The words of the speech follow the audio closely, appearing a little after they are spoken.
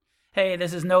Hey,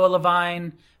 this is Noah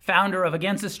Levine, founder of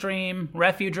Against the Stream,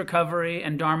 Refuge Recovery,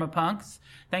 and Dharma Punks.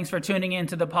 Thanks for tuning in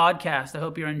to the podcast. I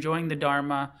hope you're enjoying the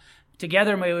Dharma.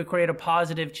 Together, may we create a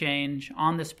positive change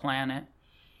on this planet.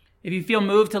 If you feel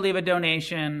moved to leave a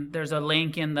donation, there's a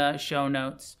link in the show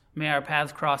notes. May our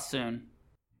paths cross soon.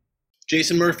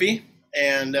 Jason Murphy,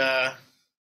 and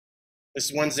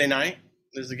this is Wednesday night.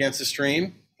 This is Against the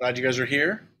Stream. Glad you guys are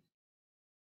here.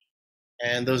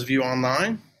 And those of you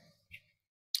online,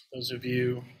 those of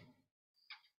you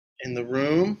in the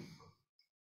room,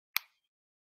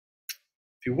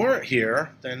 if you weren't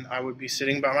here, then I would be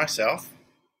sitting by myself.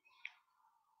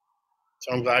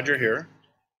 So I'm glad you're here.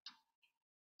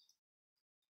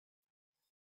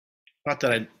 Not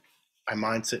that I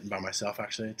mind sitting by myself,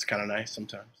 actually. It's kind of nice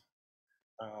sometimes.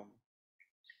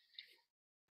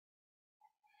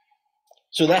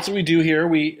 So that's what we do here.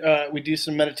 We do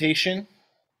some meditation,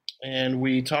 and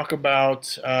we talk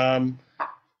about,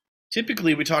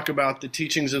 typically we talk about the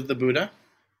teachings of the Buddha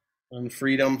and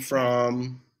freedom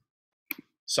from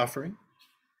suffering.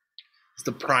 It's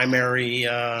the primary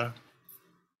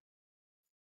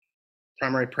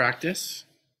practice.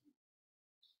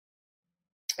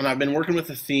 And I've been working with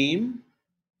a theme,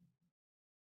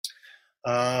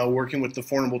 working with the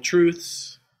Four Noble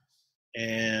Truths,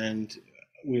 and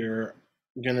we're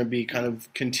going to be kind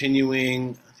of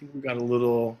continuing. I think we got a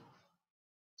little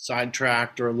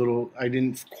sidetracked, I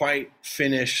didn't quite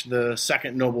finish the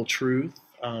second Noble Truth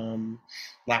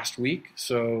last week.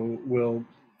 So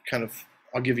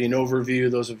I'll give you an overview,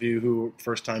 those of you who are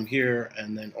first time here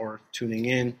or tuning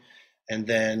in, and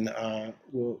then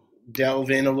we'll delve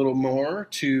in a little more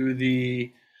to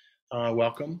the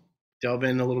delve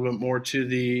in a little bit more to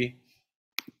the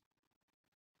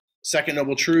second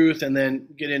Noble Truth, and then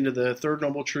get into the third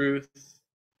Noble Truth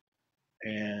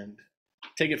and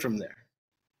take it from there.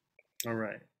 All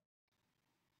right.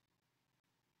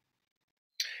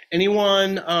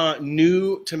 Anyone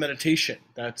new to meditation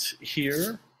that's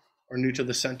here or new to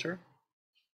the center?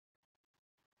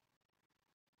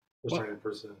 First time in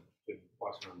person,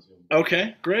 watching on Zoom.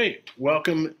 Okay, great.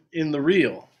 Welcome in the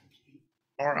real.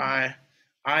 RIRL.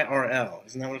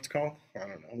 Isn't that what it's called? I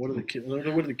don't know. What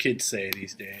do the kids say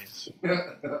these days?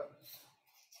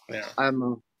 Yeah.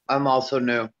 I'm also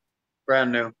new,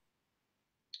 brand new.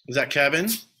 Is that Kevin?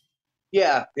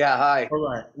 Yeah. Hi. All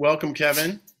right. Welcome,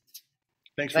 Kevin.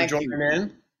 Thanks for joining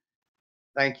in.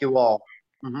 Thank you all.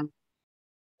 Mm-hmm.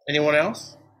 Anyone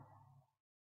else?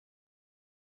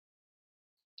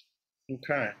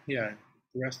 Okay. Yeah.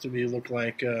 The rest of you look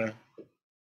like the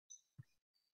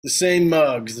same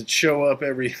mugs that show up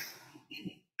every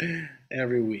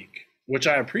week, which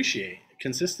I appreciate.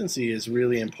 Consistency is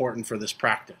really important for this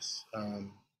practice.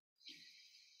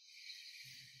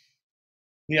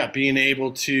 Being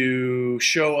able to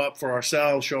show up for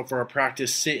ourselves, show up for our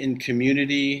practice, sit in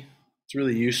community, it's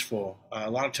really useful.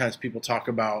 A lot of times people talk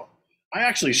about, I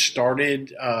actually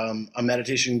started a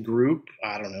meditation group,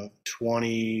 20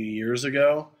 years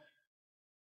ago,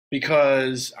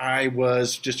 because I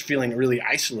was just feeling really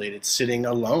isolated sitting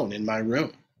alone in my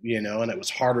room, and it was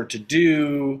harder to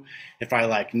do if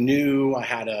I knew I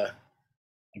had a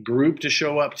group to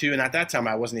show up to. And at that time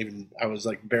I was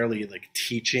barely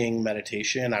teaching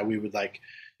meditation. We would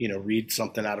read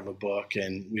something out of a book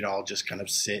and we'd all just kind of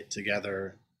sit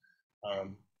together.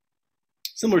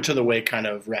 Similar to the way kind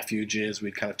of Refuge is,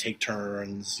 we'd kind of take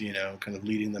turns, kind of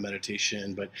leading the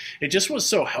meditation, but it just was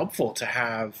so helpful to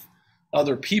have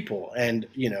other people and,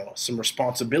 some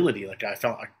responsibility. I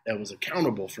felt like that was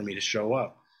accountable for me to show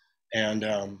up. And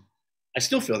I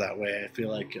still feel that way. I feel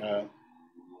like,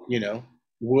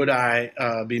 would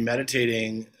I be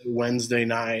meditating Wednesday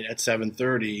night at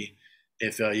 7:30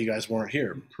 if you guys weren't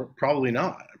here? Probably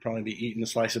not. I'd probably be eating a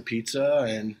slice of pizza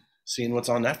and seeing what's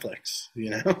on Netflix,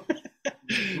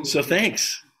 So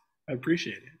thanks. I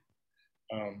appreciate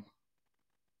it.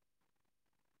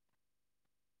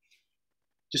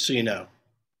 Just so you know.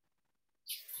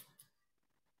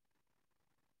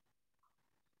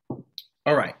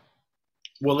 All right.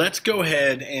 Well, let's go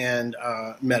ahead and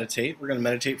meditate. We're going to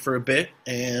meditate for a bit,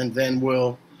 and then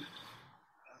we'll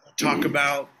talk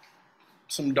about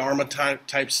some Dharma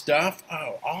type stuff.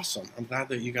 Oh, awesome. I'm glad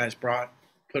that you guys put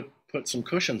some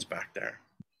cushions back there.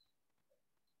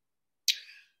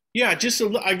 Yeah, just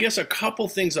I guess a couple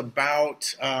things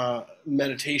about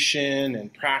meditation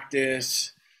and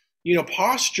practice.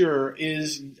 Posture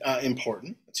is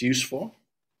important. It's useful.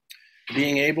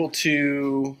 Being able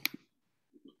to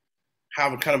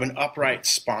have a kind of an upright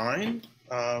spine,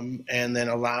 and then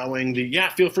allowing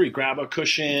feel free, grab a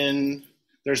cushion.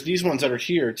 There's these ones that are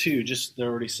here too, they're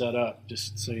already set up,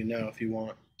 just so you know, if you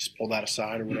want, just pull that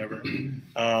aside or whatever.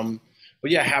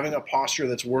 But yeah, having a posture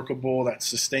that's workable, that's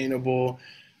sustainable.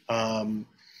 Um,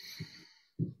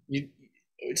 you,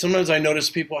 Sometimes I notice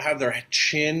people have their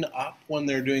chin up when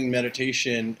they're doing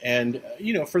meditation, and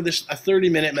for this a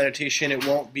 30-minute meditation, it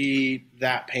won't be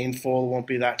that painful, it won't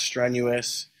be that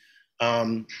strenuous.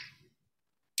 Um,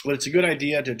 but it's a good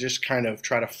idea to just kind of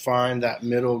try to find that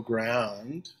middle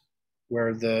ground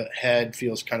where the head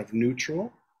feels kind of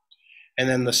neutral, and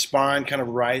then the spine kind of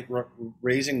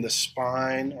raising the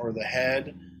spine or the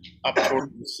head up toward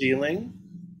the ceiling,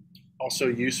 also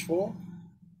useful.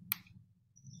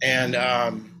 And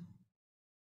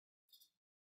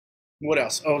what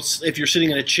else? Oh, if you're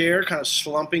sitting in a chair, kind of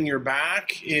slumping your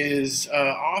back is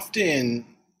often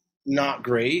not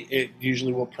great. It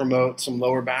usually will promote some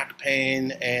lower back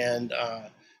pain and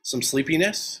some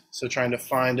sleepiness. So trying to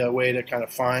find a way to kind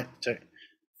of find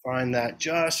that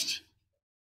just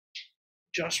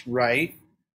right,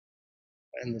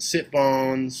 and the sit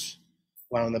bones,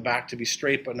 allowing the back to be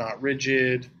straight but not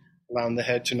rigid, allowing the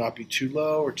head to not be too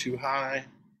low or too high.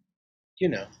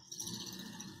 The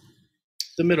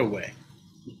middle way.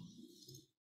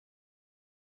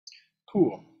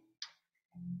 Cool.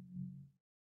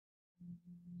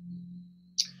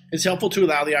 It's helpful to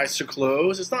allow the eyes to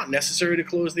close. It's not necessary to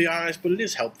close the eyes, but it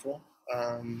is helpful.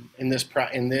 In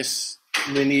this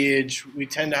lineage, we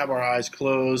tend to have our eyes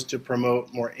closed to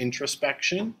promote more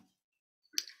introspection.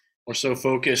 We're so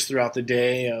focused throughout the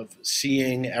day of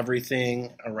seeing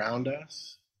everything around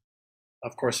us.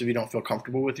 Of course, if you don't feel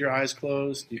comfortable with your eyes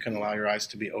closed, you can allow your eyes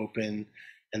to be open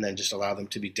and then just allow them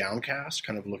to be downcast,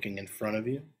 kind of looking in front of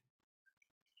you,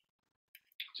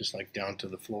 just like down to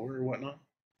the floor or whatnot.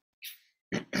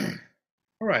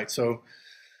 All right, so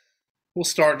we'll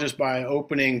start just by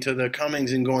opening to the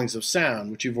comings and goings of sound,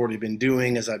 which you've already been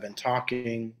doing as I've been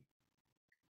talking.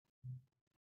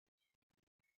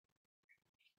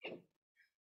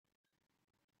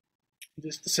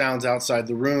 Just the sounds outside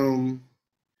the room.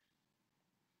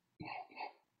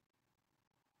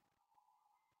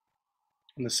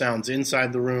 And the sounds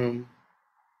inside the room.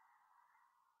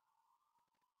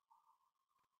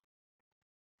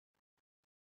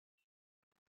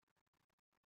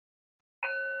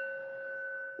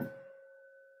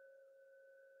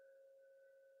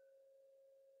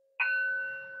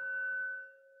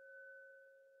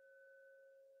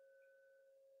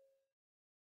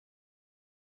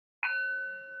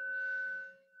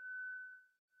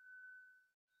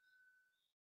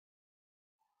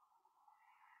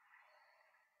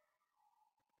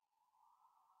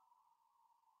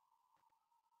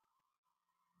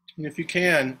 And if you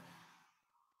can,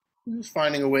 just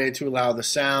finding a way to allow the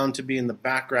sound to be in the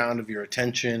background of your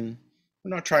attention.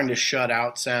 We're not trying to shut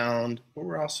out sound, but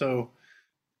we're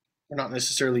not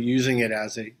necessarily using it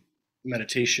as a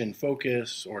meditation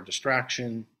focus or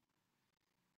distraction.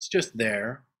 It's just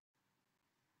there.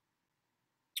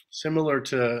 Similar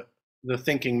to the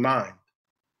thinking mind.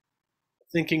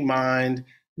 The thinking mind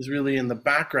is really in the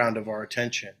background of our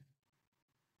attention.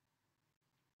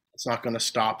 It's not going to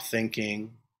stop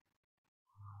thinking.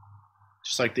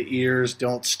 Just like the ears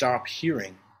don't stop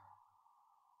hearing.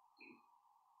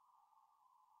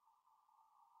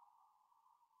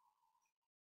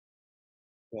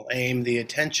 We'll aim the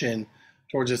attention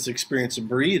towards this experience of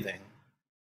breathing.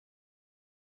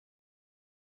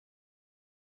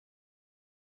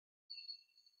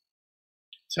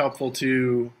 It's helpful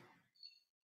to,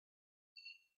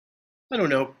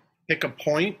 pick a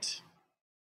point,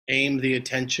 aim the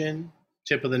attention,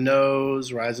 tip of the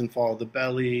nose, rise and fall of the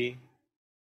belly,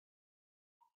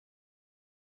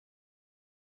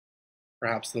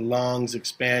 perhaps the lungs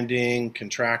expanding,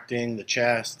 contracting, the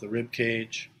chest, the rib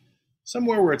cage,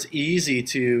 somewhere where it's easy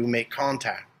to make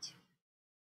contact.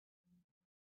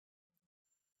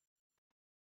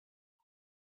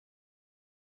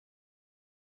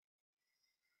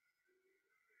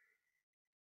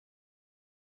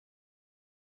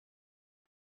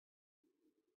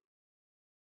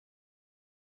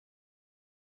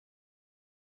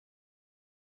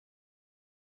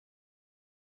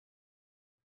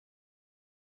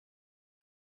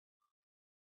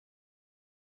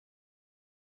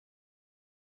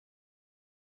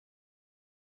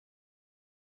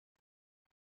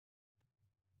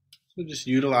 So just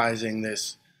utilizing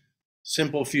this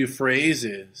simple few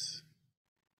phrases: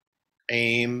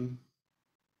 aim,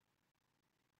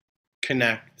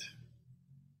 connect,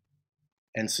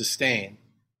 and sustain.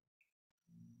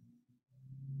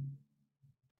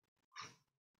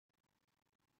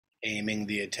 Aiming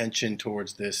the attention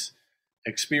towards this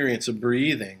experience of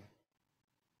breathing.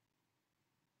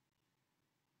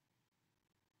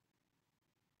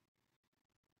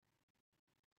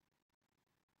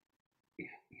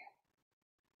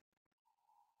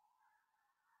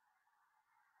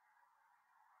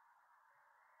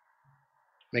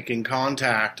 making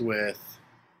contact with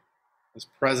this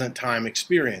present time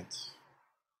experience,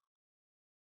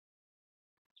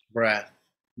 breath,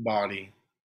 body,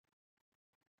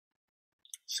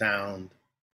 sound,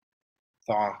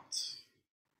 thoughts.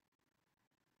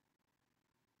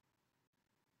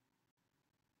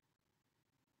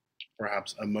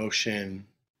 Perhaps emotion.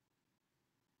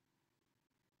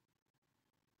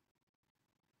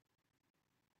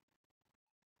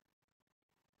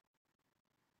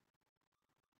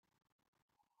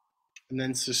 And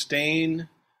then sustain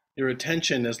your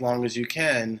attention as long as you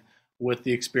can with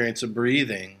the experience of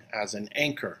breathing as an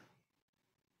anchor.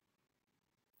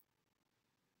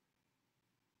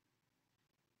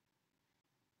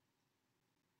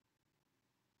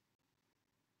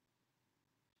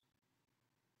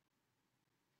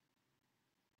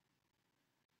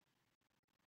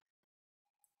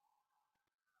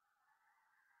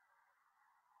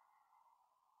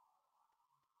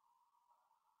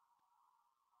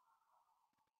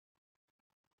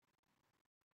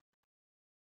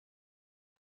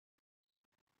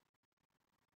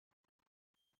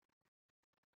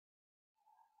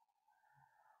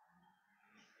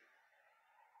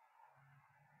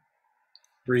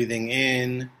 Breathing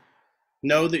in,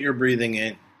 know that you're breathing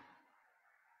in.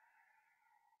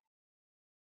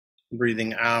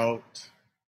 Breathing out,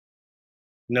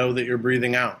 know that you're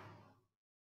breathing out.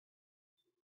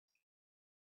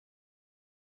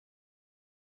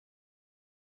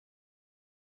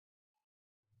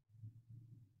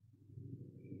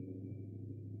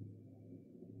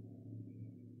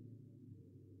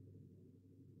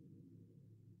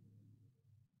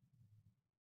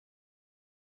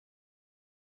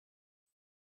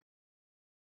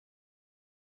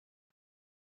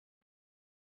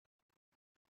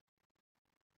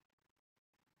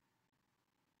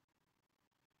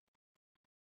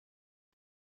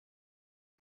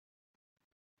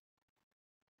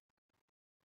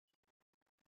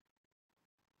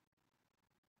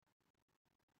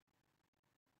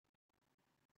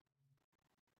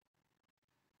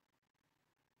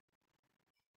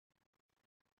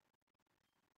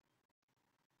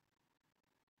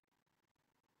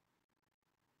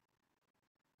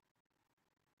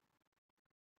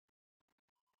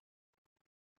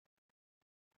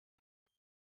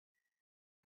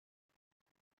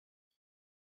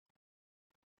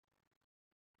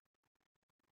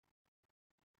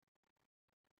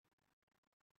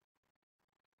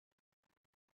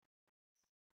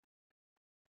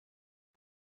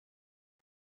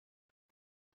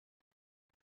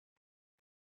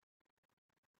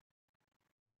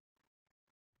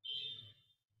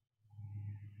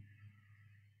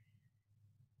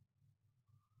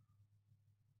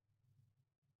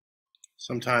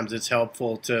 Sometimes it's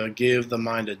helpful to give the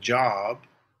mind a job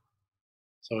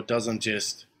so it doesn't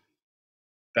just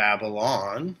babble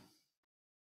on.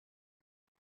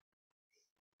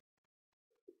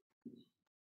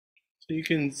 So you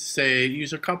can say,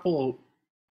 use a couple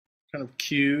kind of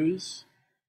cues.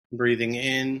 Breathing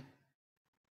in,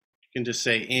 you can just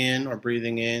say in or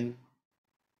breathing in,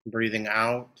 breathing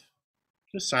out.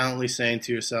 Just silently saying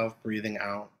to yourself, breathing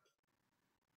out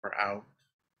or out.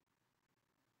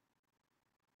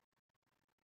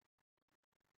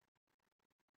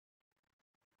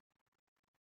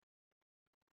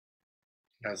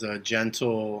 As a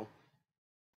gentle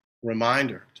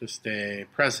reminder to stay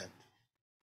present.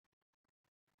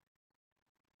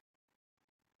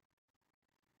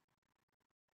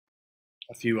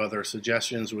 A few other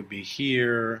suggestions would be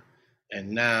here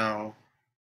and now,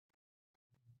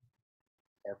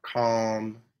 or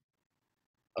calm,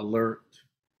 alert.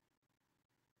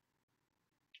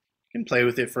 You can play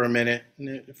with it for a minute. And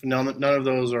if none of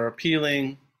those are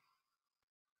appealing,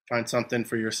 find something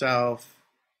for yourself,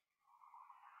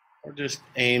 or just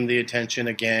aim the attention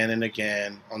again and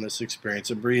again on this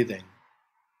experience of breathing.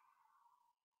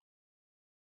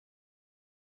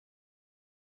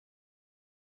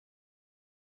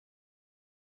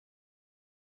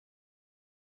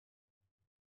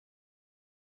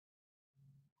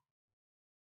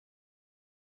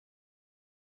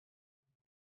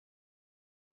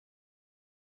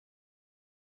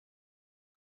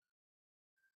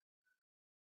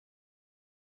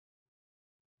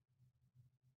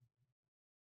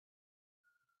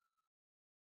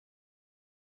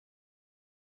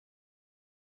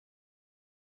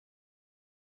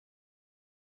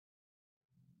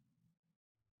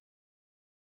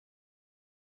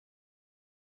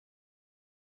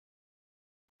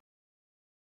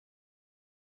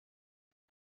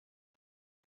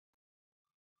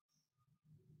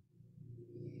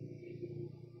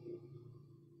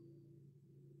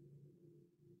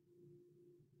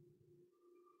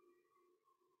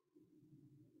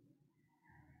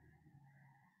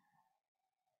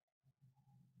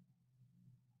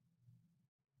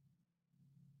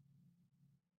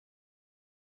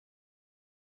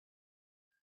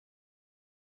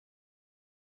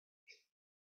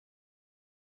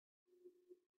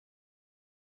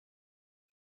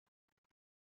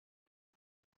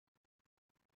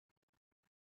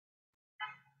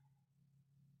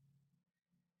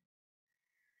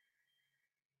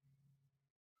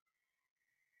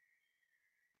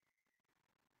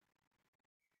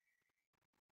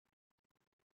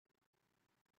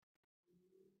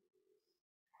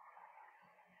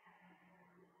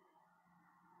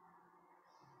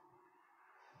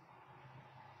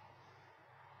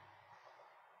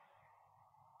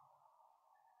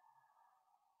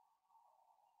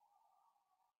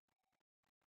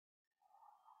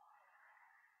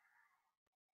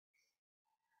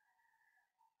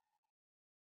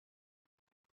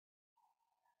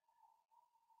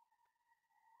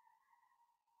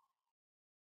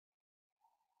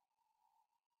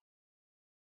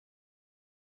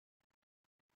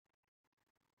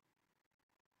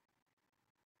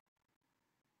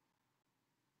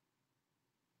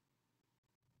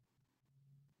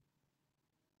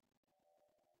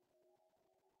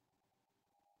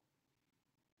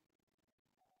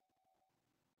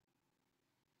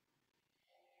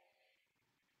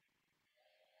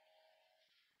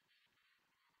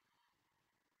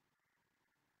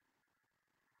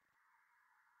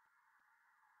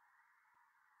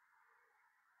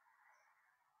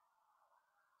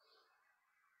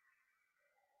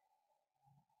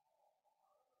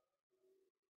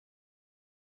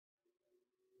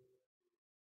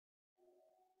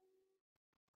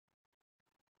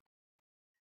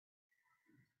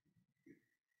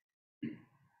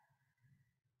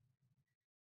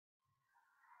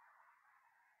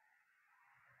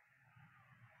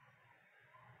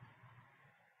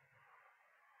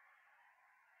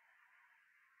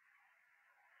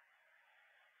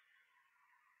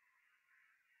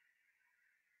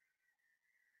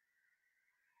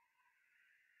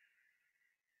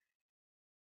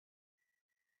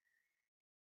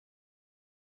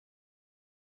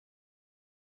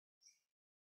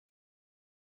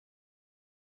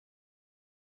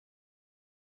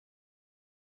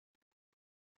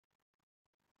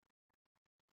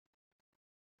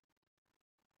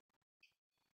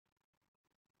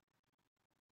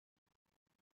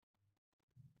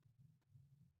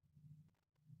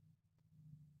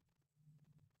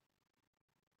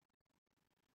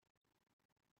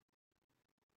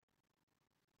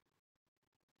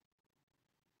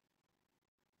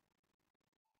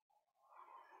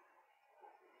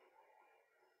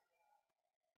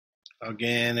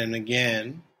 again and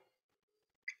again,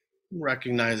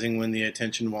 recognizing when the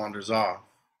attention wanders off,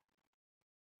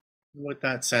 with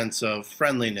that sense of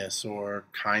friendliness or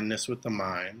kindness with the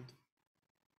mind,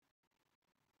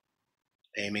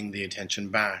 aiming the attention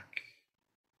back,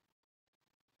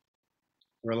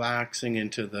 relaxing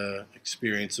into the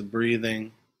experience of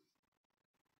breathing,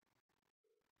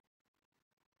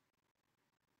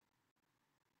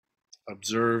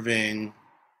 observing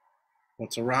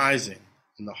what's arising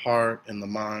in the heart and the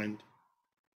mind,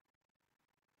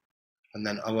 and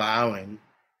then allowing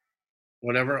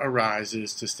whatever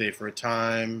arises to stay for a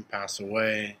time, pass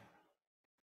away,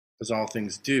 as all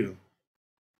things do.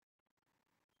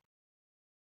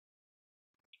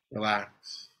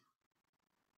 Relax,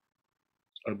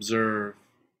 observe,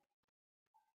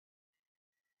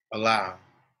 allow.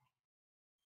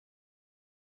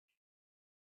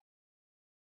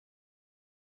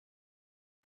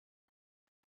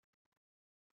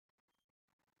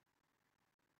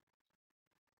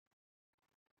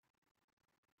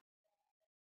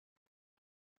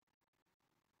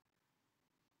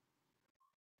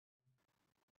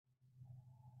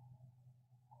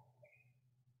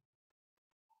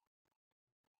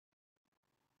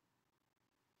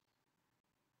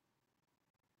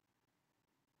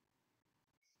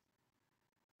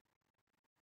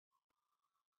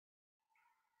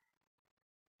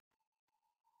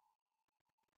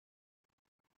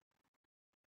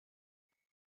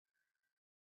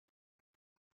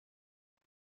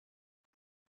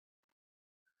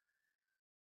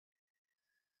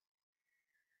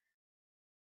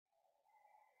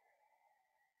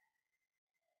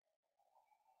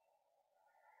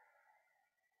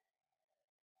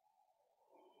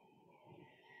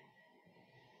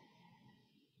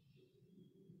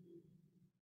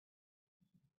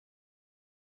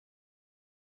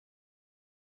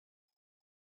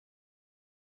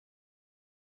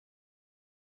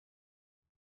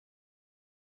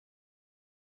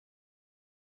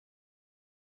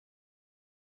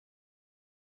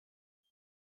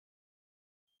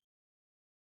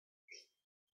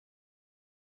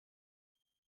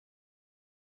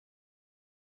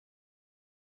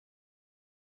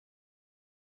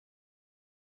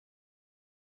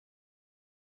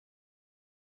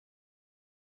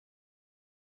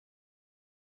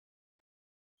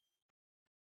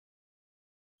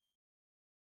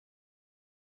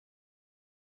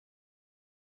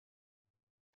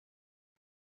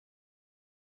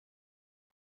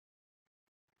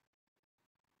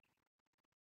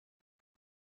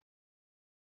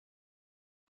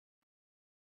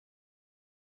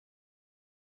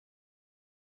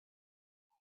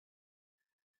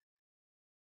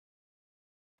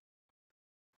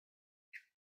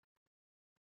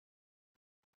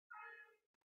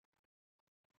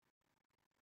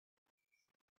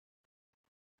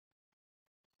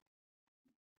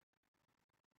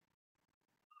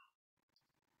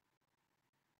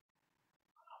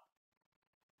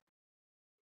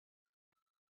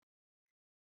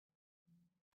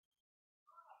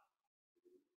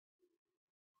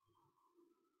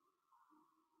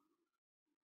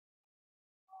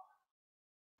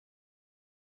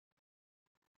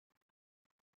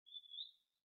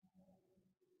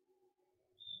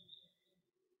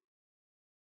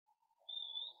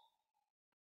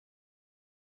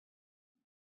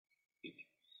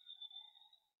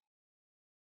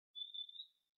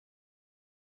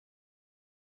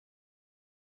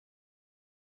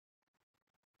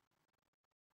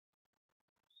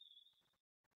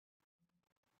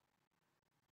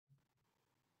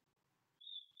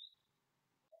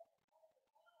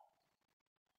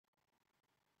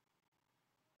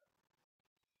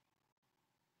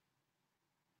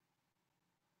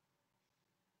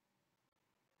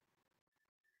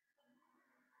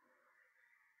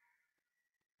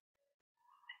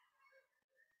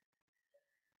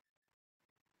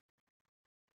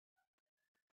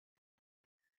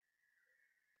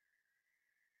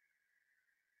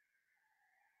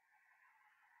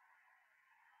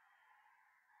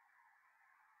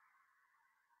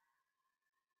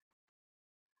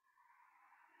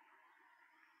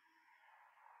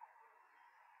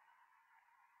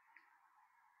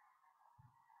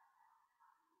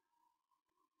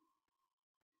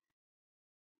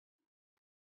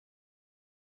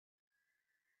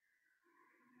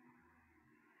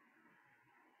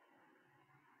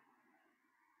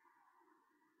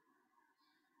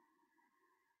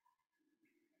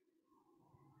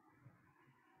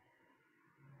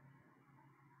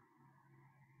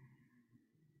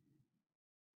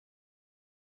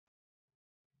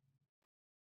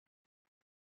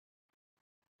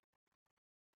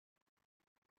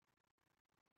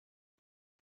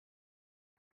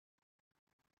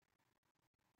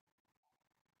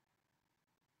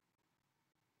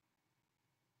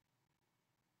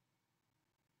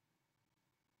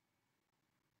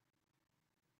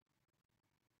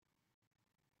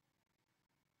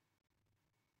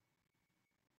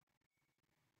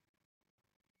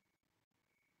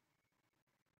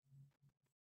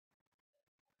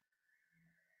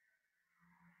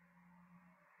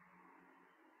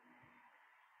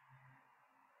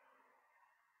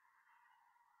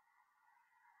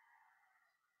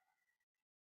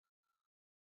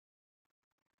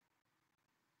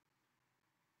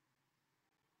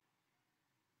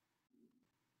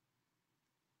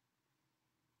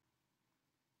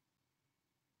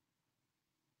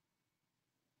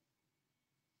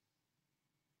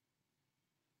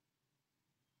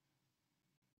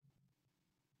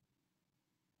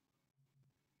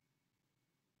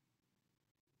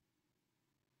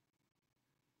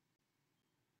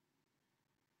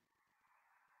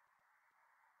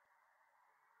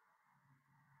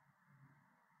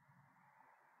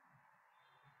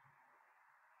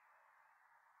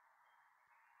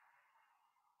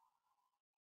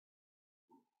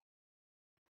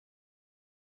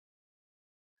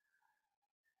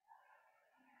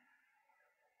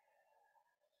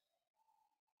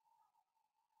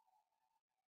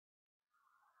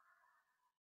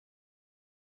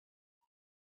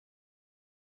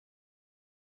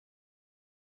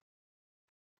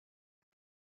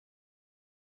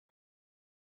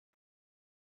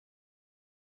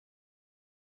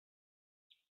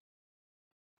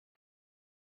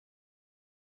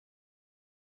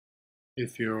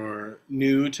 If you're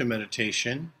new to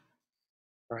meditation,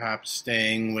 perhaps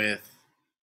staying with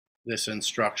this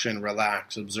instruction,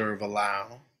 relax, observe,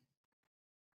 allow.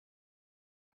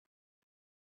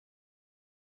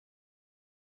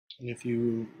 And if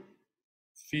you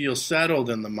feel settled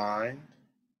in the mind,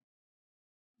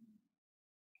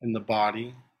 in the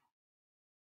body,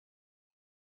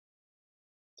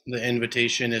 the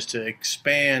invitation is to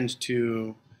expand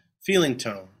to feeling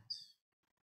tones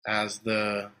as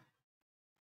the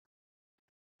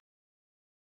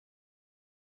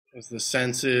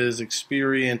senses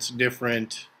experience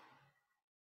different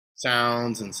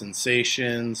sounds and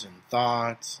sensations and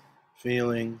thoughts,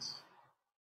 feelings.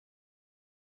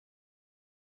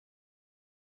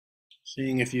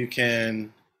 Seeing if you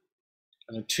can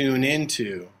kind of tune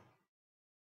into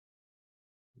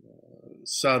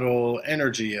subtle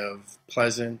energy of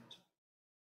pleasant,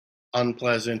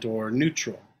 unpleasant, or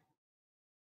neutral.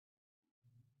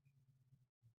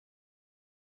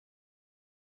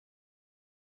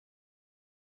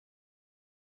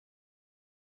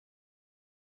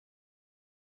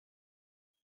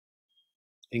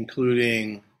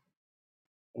 Including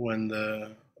when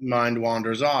the mind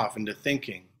wanders off into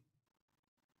thinking.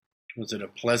 Was it a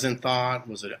pleasant thought?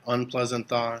 Was it an unpleasant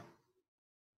thought?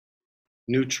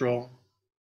 Neutral?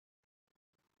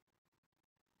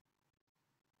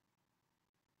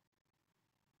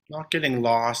 Not getting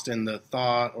lost in the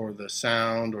thought or the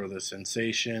sound or the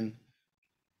sensation,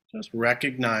 just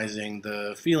recognizing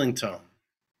the feeling tone.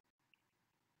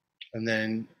 And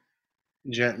then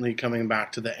gently coming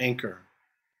back to the anchor.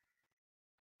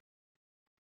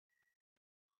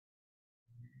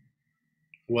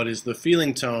 What is the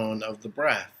feeling tone of the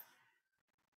breath?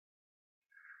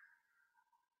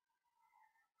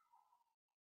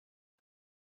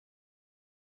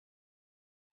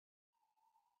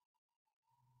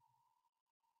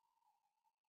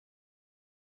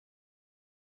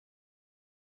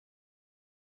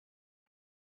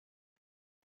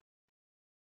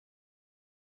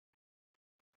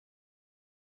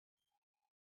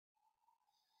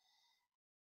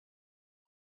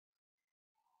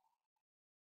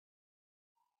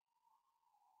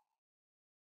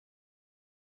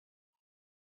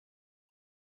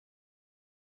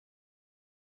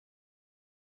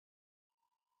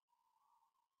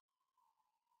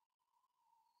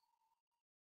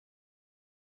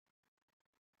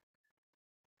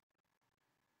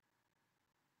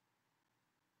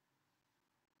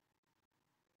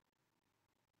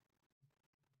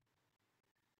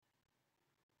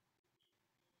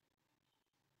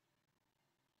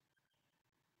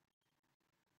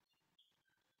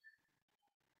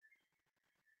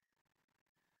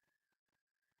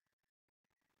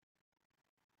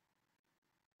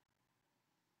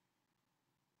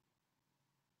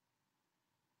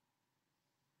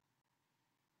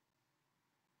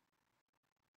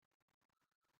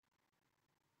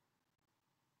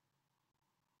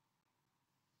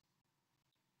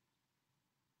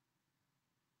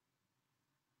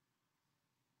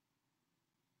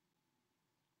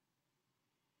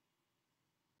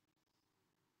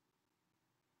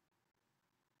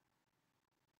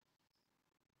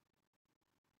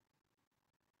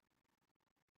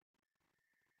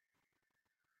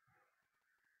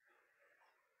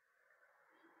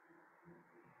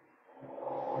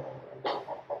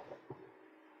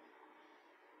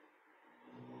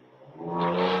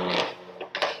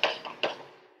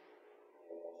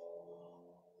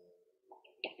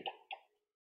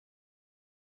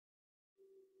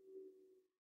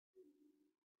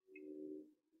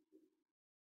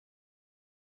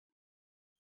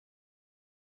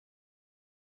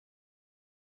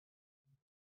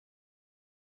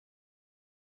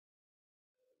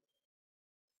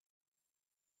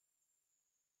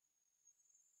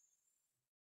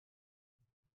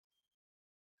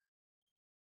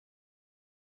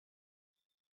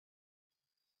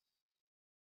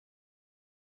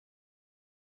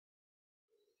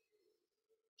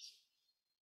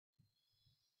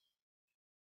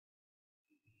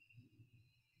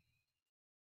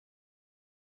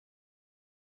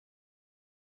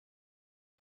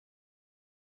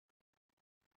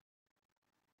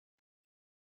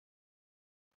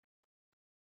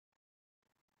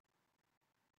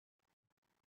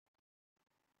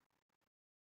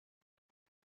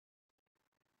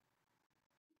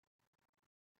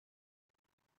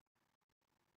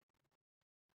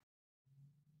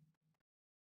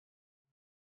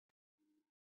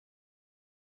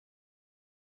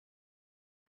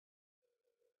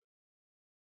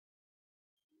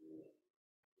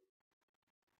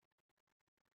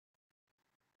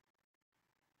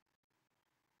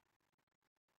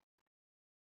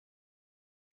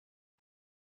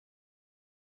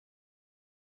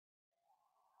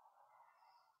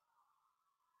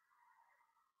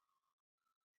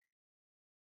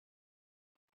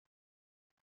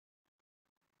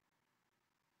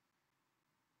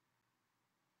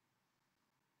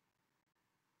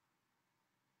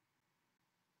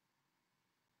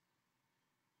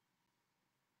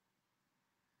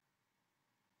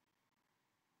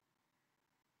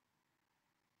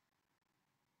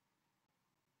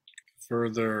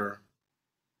 further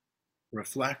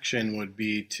reflection would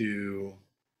be to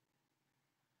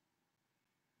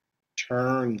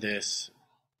turn this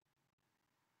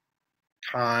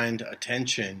kind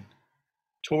attention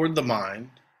toward the mind,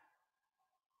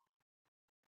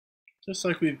 just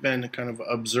like we've been kind of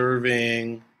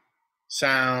observing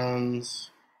sounds,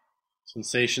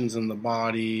 sensations in the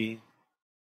body,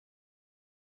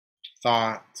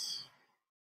 thoughts,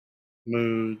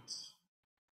 moods.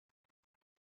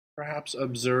 Perhaps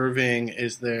observing,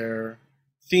 is there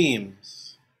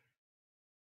themes?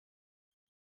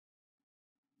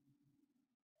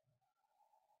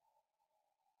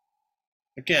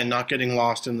 Again, not getting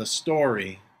lost in the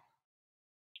story.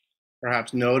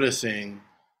 Perhaps noticing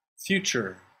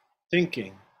future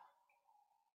thinking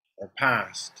or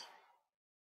past.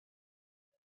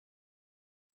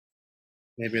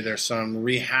 Maybe there's some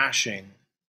rehashing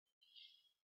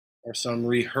or some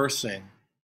rehearsing,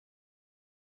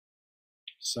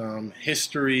 some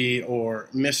history or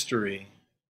mystery.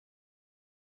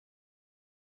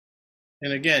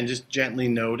 And again, just gently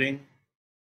noting,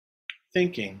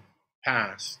 thinking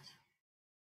past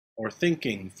or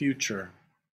thinking future.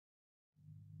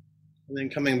 And then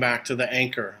coming back to the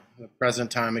anchor, the present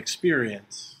time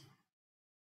experience.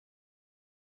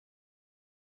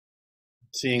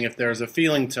 Seeing if there's a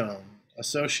feeling tone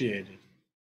associated.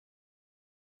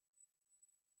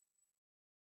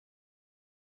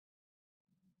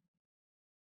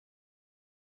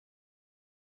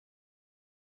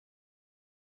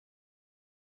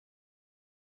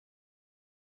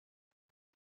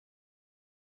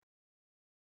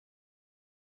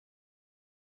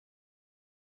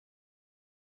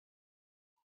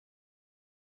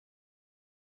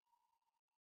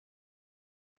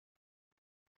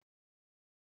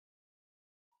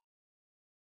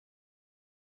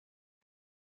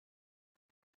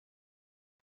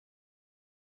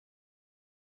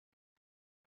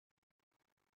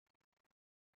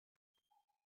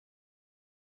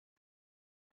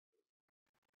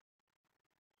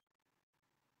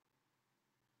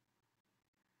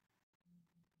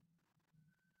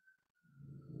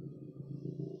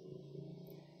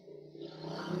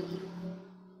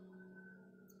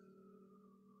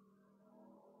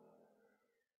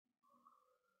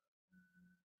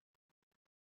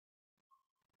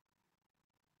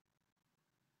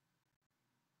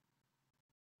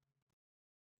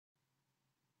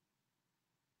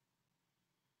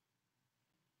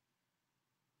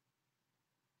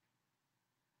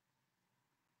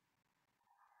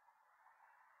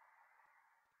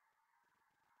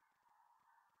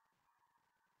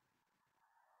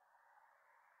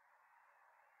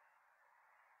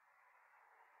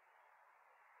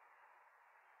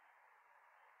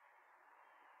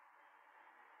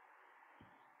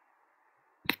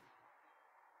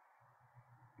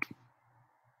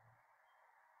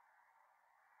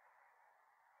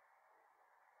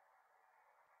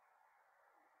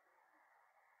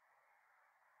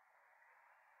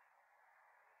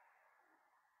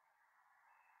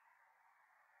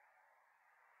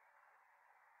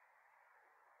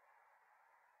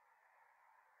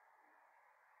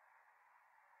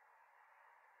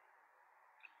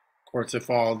 Of course, if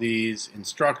all these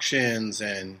instructions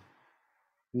and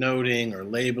noting or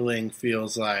labeling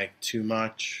feels like too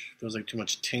much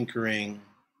tinkering,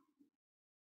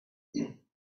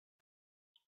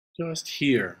 just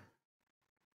here,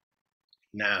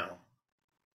 now,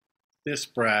 this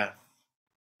breath,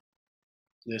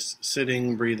 this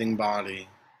sitting, breathing body,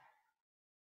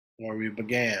 where we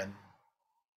began.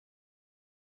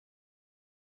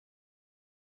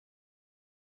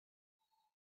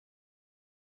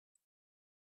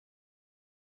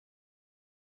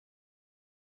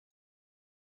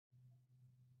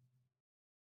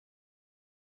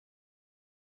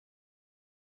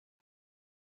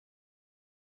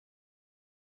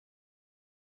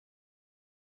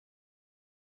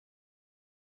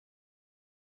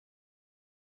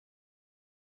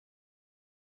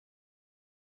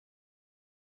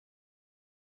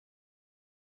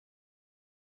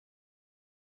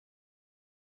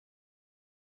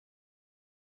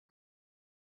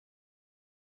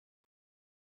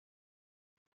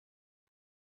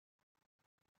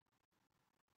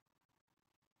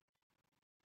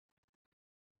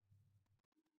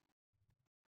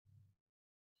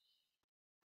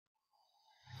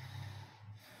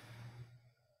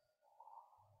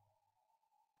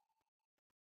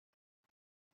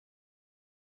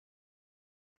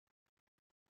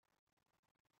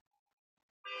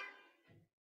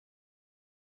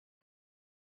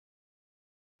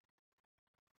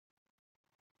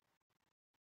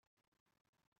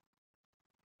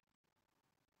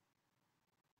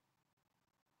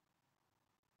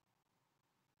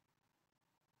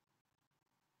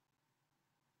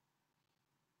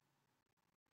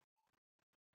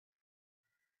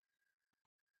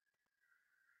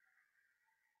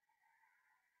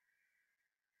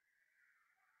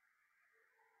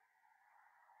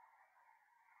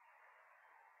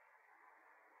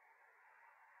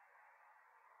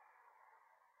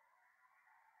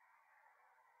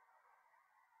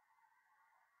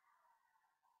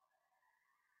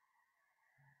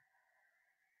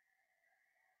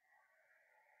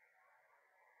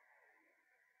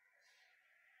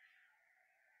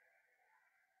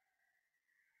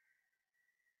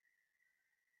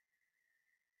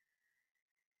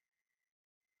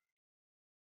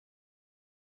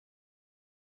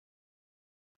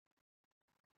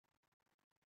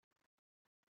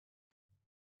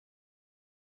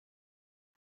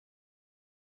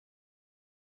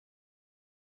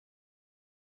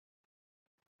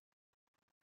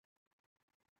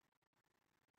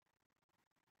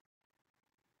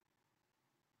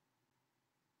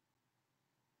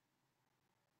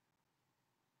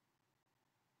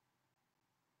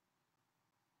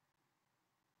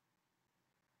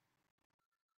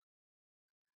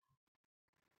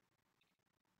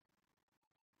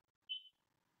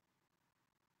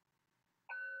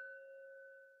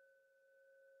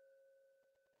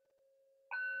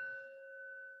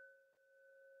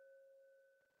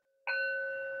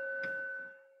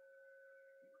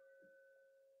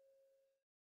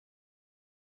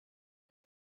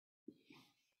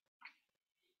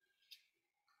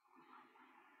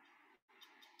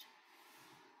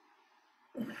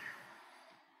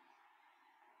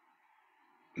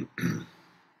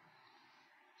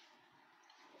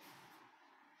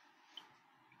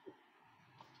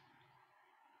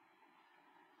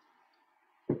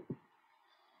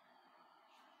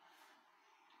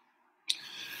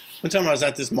 One time I was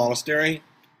at this monastery.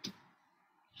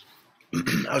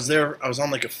 I was there. I was on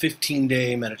like a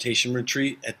 15-day meditation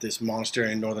retreat at this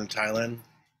monastery in northern Thailand,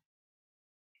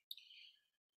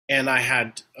 and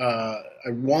I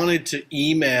wanted to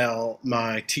email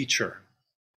my teacher.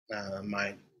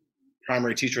 My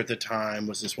primary teacher at the time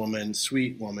was this woman,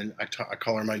 sweet woman. I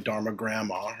call her my Dharma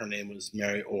grandma. Her name was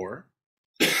Mary Orr,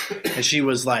 and she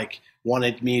was like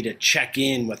wanted me to check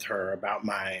in with her about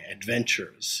my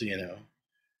adventures,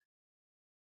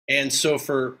 And so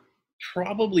for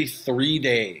probably 3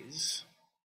 days,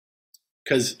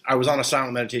 because I was on a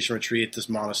silent meditation retreat at this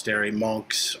monastery.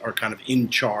 Monks are kind of in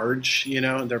charge,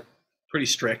 they're pretty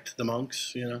strict, the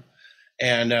monks,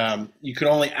 and you could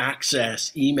only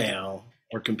access email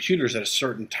or computers at a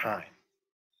certain time.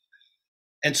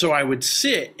 And so I would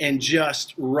sit and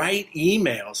just write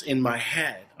emails in my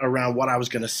head around what I was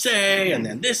going to say, and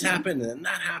then this happened, and then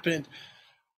that happened.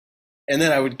 And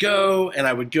then I would go, and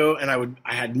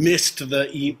I had missed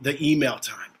the email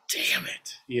time. Damn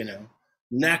it,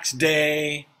 Next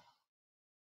day,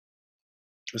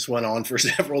 this went on for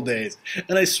several days.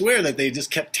 And I swear that they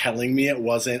just kept telling me it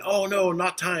wasn't, oh no,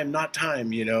 not time. Like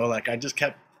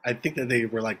I think that they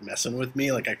were like messing with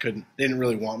me. Like they didn't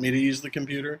really want me to use the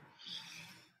computer.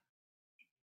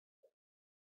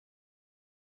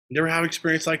 You ever have an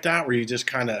experience like that where you just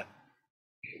kind of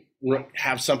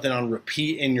have something on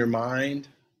repeat in your mind?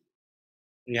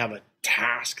 You have a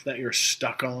task that you're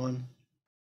stuck on?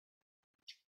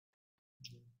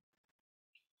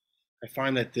 I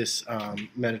find that this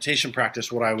meditation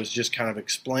practice, what I was just kind of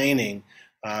explaining,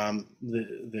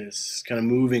 this kind of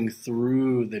moving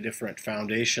through the different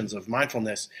foundations of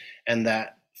mindfulness, and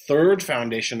that third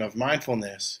foundation of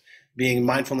mindfulness being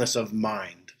mindfulness of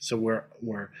mind. So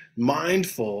we're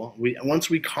mindful. Once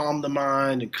we calm the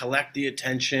mind and collect the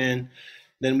attention,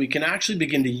 then we can actually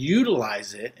begin to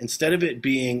utilize it instead of it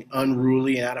being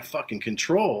unruly and out of fucking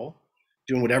control,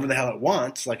 doing whatever the hell it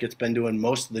wants, like it's been doing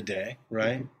most of the day,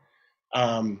 right?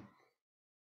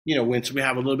 Once we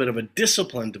have a little bit of a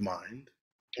disciplined mind,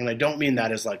 and I don't mean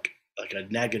that as like a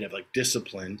negative, like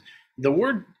discipline. The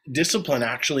word discipline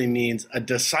actually means a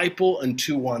disciple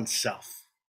unto oneself,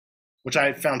 which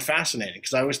I found fascinating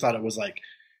because I always thought it was like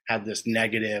had this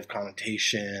negative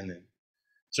connotation. And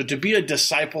so to be a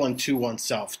disciple unto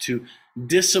oneself, to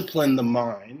discipline the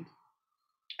mind,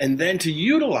 and then to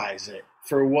utilize it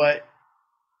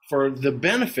for the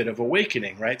benefit of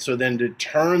awakening, right? So then to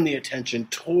turn the attention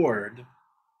toward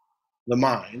the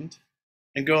mind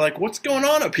and go like, what's going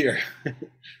on up here?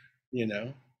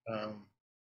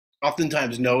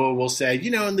 Oftentimes Noah will say,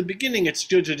 in the beginning, it's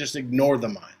good to just ignore the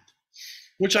mind,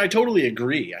 which I totally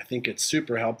agree. I think it's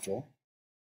super helpful.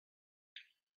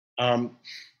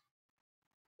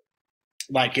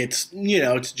 Like it's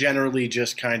generally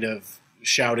just kind of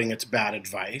shouting its bad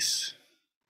advice.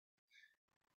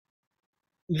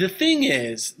 The thing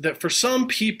is that for some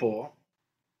people,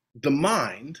 the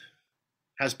mind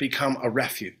has become a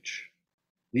refuge,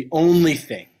 the only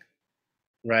thing,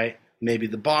 right? Maybe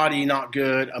the body not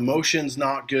good, emotions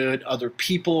not good, other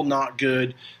people not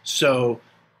good. So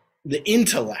the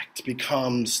intellect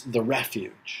becomes the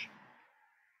refuge.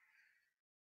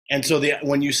 And so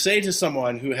when you say to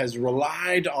someone who has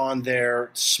relied on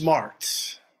their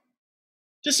smarts,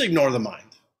 just ignore the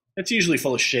mind. It's usually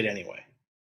full of shit anyway.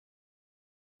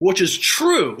 Which is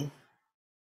true,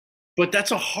 but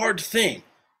that's a hard thing.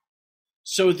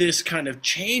 So this kind of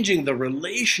changing the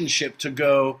relationship to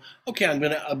go, okay, I'm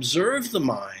going to observe the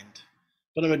mind,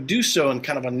 but I'm going to do so in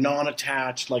kind of a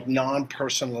non-attached, like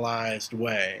non-personalized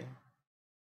way.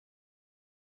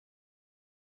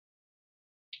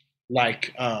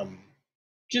 Like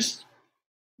just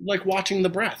like watching the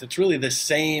breath. It's really the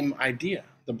same idea.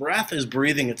 The breath is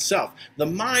breathing itself. The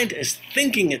mind is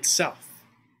thinking itself.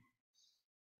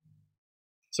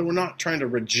 So we're not trying to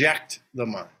reject the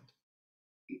mind.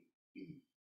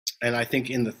 And I think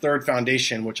in the third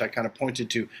foundation, which I kind of pointed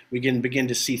to, we can begin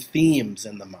to see themes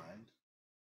in the mind.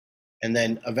 And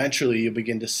then eventually you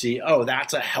begin to see, oh,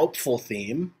 that's a helpful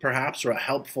theme, perhaps, or a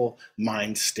helpful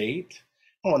mind state.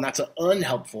 Oh, and that's an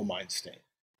unhelpful mind state,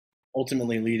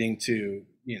 ultimately leading to,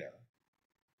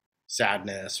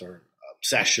 sadness or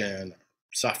obsession, or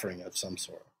suffering of some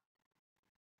sort.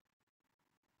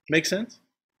 Make sense?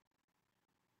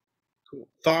 Cool.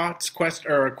 Thoughts,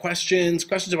 questions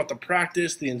about the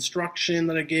practice, the instruction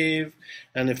that I gave,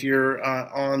 and if you're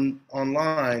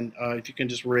online, if you can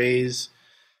just raise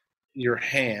your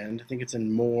hand. I think it's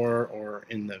in more or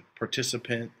in the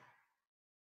participant.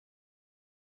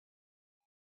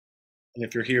 And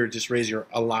if you're here, just raise your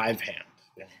alive hand.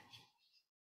 Yeah.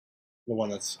 The one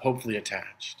that's hopefully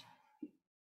attached.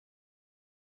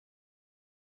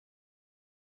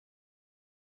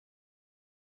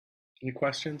 Any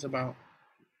questions about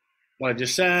what I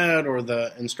just said or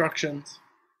the instructions?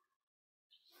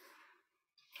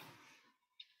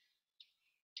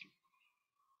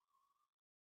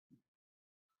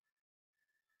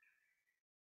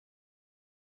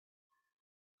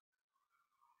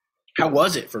 How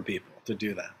was it for people to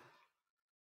do that?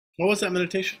 What was that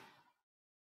meditation?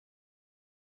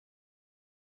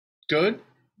 Good?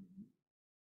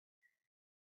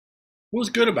 What was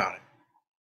good about it?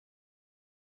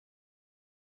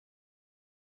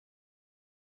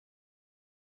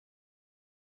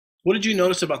 What did you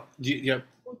notice about?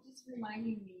 Well, just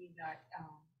reminding me that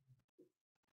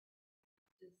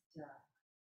just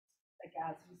like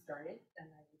as we started, and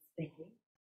I was thinking,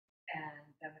 and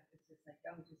then it was just like,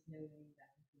 oh, just knowing that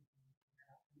I'm thinking, I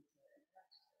don't need to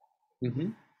rush to that.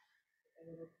 Mm-hmm. A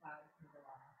little cloud can go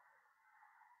off.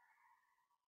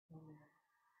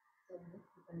 So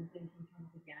then thinking comes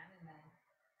again, and then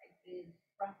I did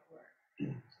breath work to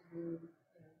really,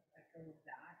 let go of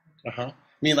that.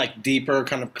 I mean, like deeper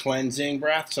kind of cleansing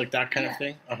breaths, like that kind of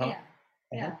thing.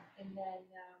 Yeah. And then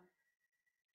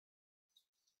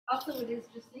also it is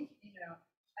just thinking,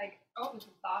 like, oh, it was a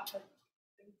thought, but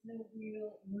there was no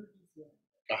real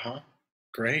emergency.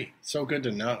 Great. So good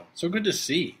to know. So good to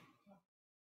see.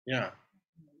 Yeah.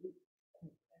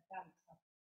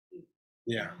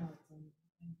 Yeah.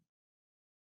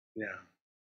 Yeah.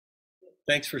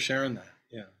 Thanks for sharing that.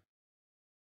 Yeah.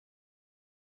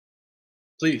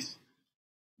 Please.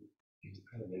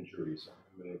 I had an injury, so I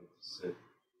haven't been able to sit.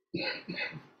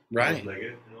 Right.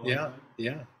 Legged, Yeah.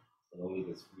 Yeah. And only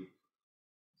this week.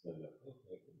 So I'm like,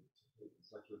 okay,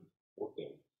 it's actually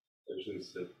working. I usually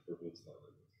sit for weeks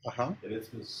now. And it's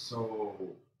been so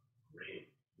great.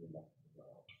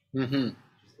 Mm-hmm.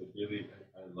 Just like really,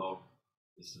 I love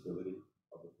the stability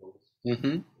of the pose. Mm-hmm.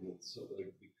 And it's so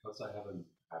like because I haven't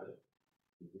had it,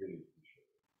 I really appreciate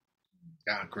it.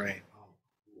 Yeah, great. Oh,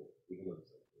 cool. Even though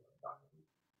it's like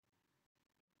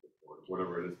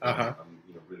whatever it is, I'm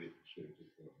really appreciating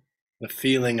just the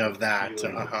feeling of that. It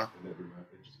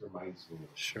just reminds me.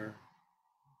 Sure.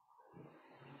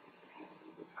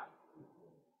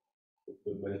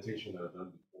 The meditation that I've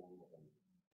done before, and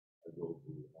I go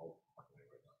through all right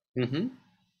now. Mm-hmm.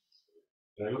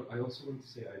 And I also want to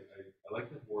say I like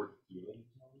that word feeling.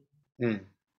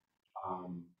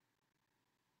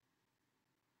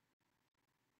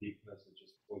 Because it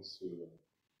just points to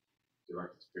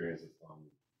direct experiences on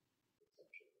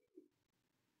perception.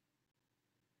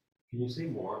 Can you say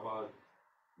more about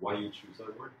why you choose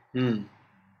that word?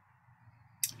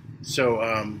 So,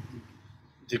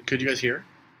 could you guys hear?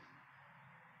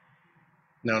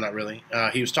 No, not really.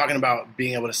 He was talking about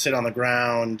being able to sit on the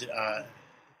ground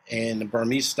in the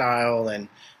Burmese style and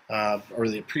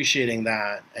really appreciating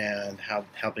that and how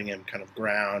helping him kind of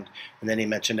ground. And then he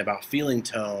mentioned about feeling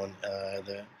tone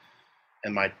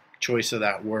and my choice of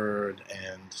that word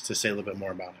and to say a little bit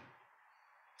more about it.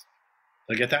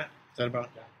 Did I get that? Is that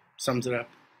about sums it up?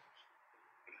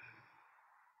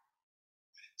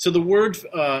 So the word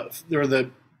or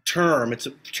the term, it's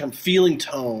a term feeling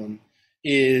tone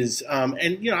is, and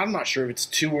I'm not sure if it's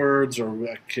two words or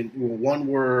one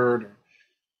word.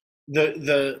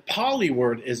 The Pali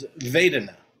word is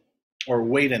Vedana or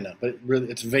Vedana, but really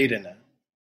it's Vedana.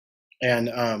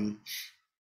 And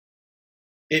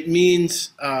it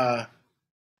means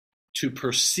to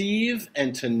perceive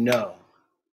and to know,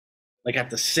 like at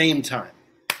the same time.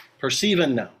 Perceive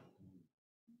and know.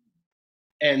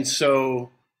 And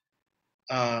so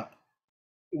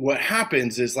what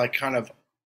happens is like kind of,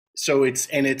 so it's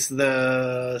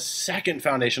the second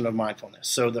foundation of mindfulness.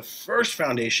 So the first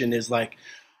foundation is like,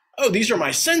 oh, these are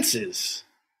my senses.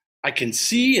 I can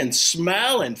see and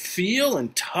smell and feel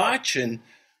and touch and,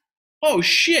 oh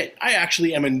shit, I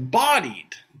actually am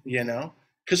embodied,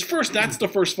 Because first, that's the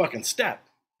first fucking step.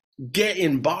 Get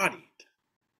embodied.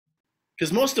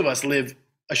 Because most of us live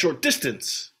a short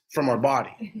distance from our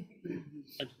body.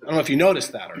 I don't know if you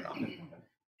noticed that or not.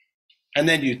 And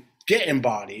then you get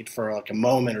embodied for like a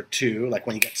moment or two, like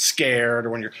when you get scared or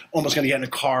when you're almost going to get in a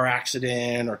car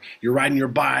accident or you're riding your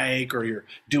bike or you're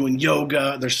doing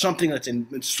yoga. There's something that's in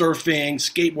surfing,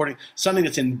 skateboarding, something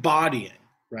that's embodying,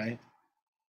 right?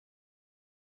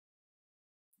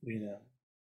 You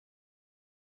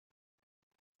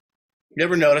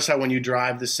ever notice how when you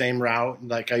drive the same route,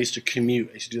 like I used to commute,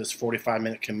 I used to do this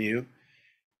 45-minute commute,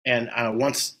 And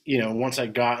once I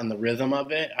got in the rhythm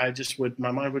of it,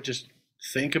 my mind would just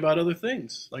think about other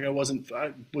things. Like I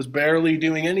was barely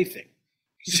doing anything.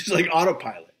 It's just like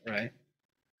autopilot, right?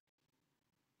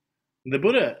 The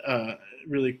Buddha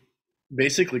really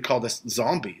basically called us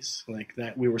zombies, like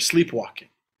that we were sleepwalking,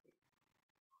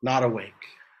 not awake,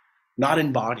 not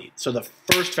embodied. So the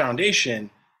first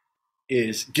foundation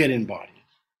is get embodied.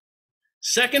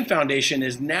 Second foundation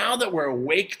is now that we're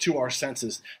awake to our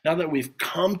senses, now that we've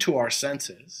come to our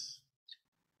senses,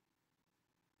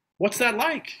 what's that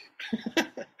like?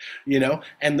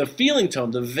 And the feeling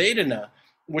tone, the Vedana,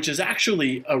 which is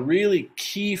actually a really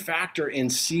key factor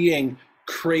in seeing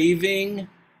craving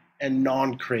and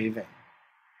non-craving,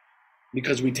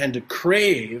 because we tend to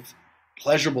crave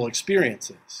pleasurable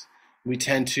experiences. We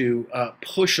tend to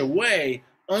push away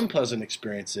unpleasant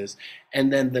experiences,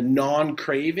 and then the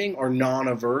non-craving or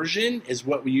non-aversion is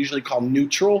what we usually call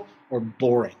neutral or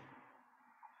boring,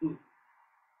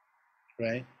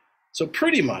 right? So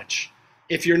pretty much,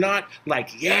 if you're not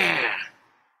like yeah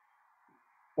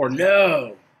or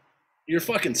no, you're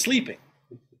fucking sleeping.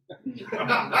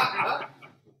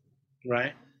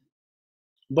 Right?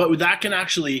 But that can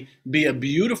actually be a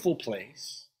beautiful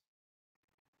place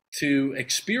to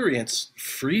experience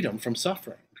freedom from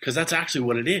suffering, because that's actually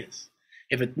what it is.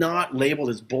 If it's not labeled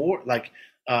as bored, like,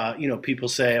 people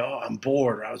say, oh, I'm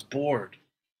bored, or I was bored.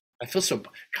 I feel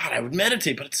God, I would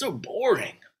meditate, but it's so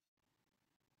boring.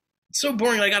 It's so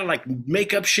boring. I got to like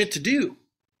make up shit to do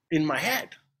in my head,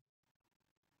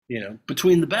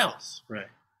 between the bells, right?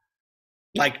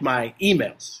 Like my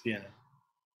emails,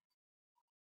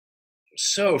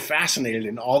 So fascinated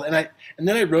in all, and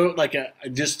then I wrote like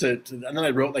just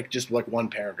one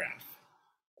paragraph,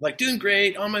 like doing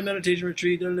great on my meditation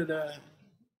retreat.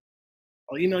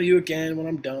 I'll email you again when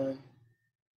I'm done.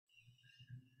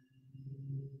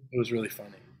 It was really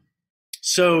funny.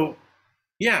 So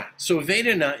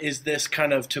Vedana is this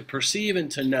kind of to perceive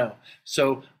and to know.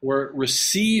 So we're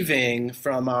receiving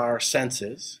from our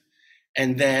senses,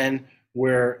 and then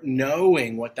we're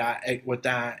knowing what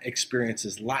that experience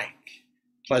is like,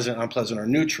 pleasant, unpleasant, or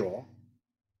neutral.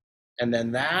 And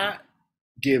then that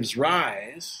gives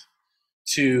rise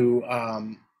to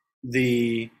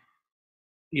the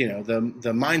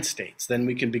mind states. Then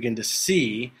we can begin to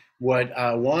see what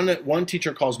one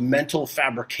teacher calls mental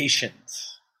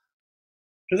fabrications,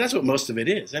 because that's what most of it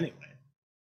is anyway,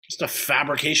 just a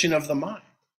fabrication of the mind.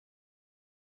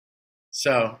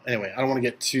 So anyway, I don't want to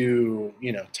get too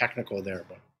technical there,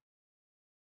 but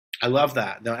I love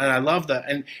that, and I love that,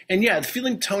 and yeah, the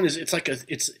feeling tone is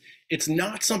it's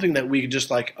not something that we just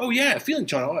like, oh yeah, feeling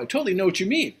tone, oh I totally know what you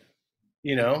mean,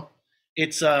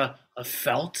 it's a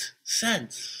felt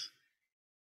sense.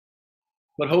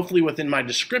 But hopefully within my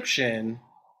description,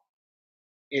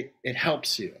 it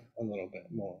helps you a little bit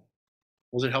more.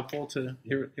 Was it helpful to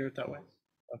hear it that way?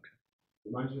 Okay.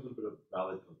 Reminds me a little bit of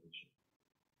valid cognition.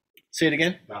 Say it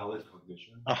again. Valid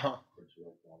cognition.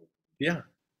 Yeah.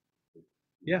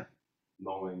 Yeah.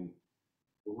 Knowing.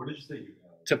 Well, what did you say?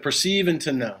 To perceive and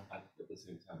to know. At the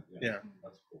same time. Yeah.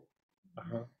 That's cool.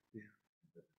 Yeah.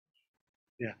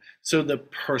 Yeah. So the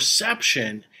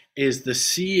perception is the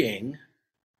seeing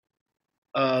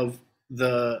of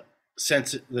the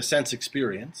sense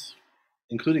experience,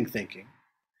 including thinking.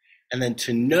 And then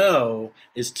to know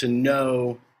is to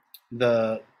know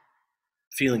the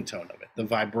feeling tone of it, the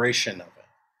vibration of it.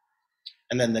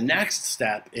 And then the next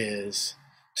step is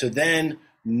to then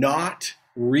not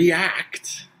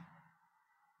react,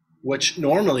 which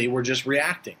normally we're just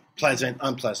reacting. Pleasant,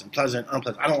 unpleasant, pleasant,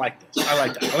 unpleasant. I don't like this. I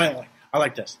like that. I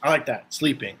like this. I like that.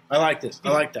 Sleeping. I like this.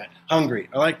 I like that. Hungry.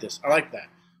 I like this. I like that.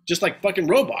 Just like fucking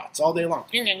robots all day long.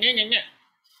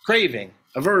 Craving,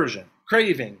 aversion,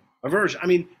 craving, aversion. I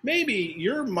mean, maybe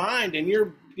your mind and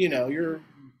your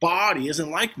body isn't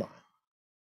like mine,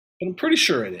 but I'm pretty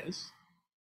sure it is.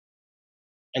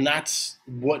 And that's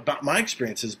what my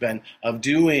experience has been of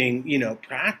doing,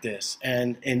 practice,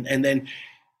 and then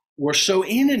we're so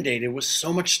inundated with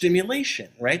so much stimulation,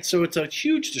 right? So it's a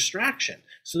huge distraction.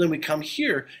 So then we come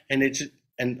here, and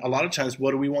a lot of times,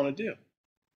 what do we want to do?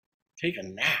 Take a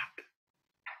nap.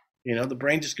 The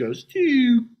brain just goes,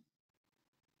 Ew.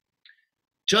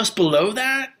 Just below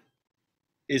that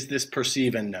is this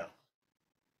perceive and know.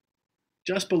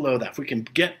 Just below that, if we can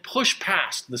push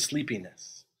past the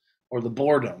sleepiness or the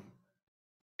boredom,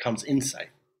 comes insight.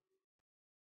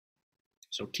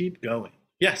 So keep going.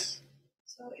 Yes?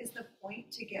 So is the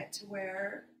point to get to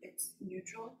where it's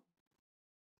neutral?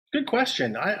 Good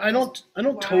question. I don't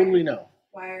totally know.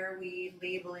 Why are we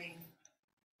labeling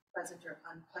pleasant or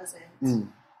unpleasant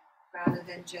rather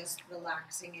than just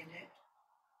relaxing in it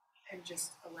and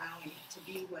just allowing it to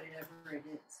be whatever it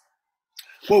is.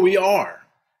 Well, we are.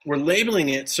 We're labeling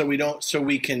it so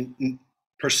we can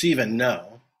perceive and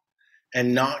know,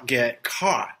 and not get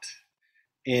caught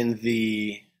in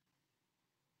the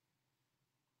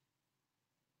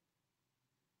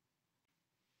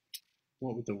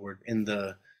what was the word?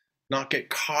 Not get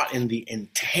caught in the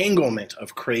entanglement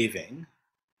of craving,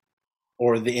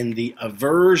 or in the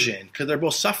aversion, because they're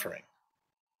both suffering,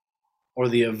 or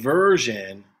the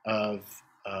aversion of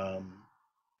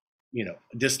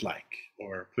dislike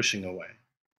or pushing away,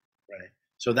 right?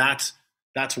 So that's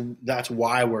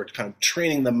why we're kind of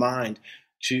training the mind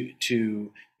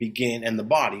to begin, and the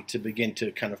body to begin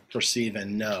to kind of perceive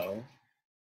and know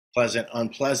pleasant,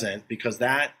 unpleasant, because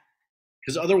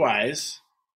otherwise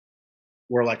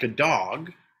we're like a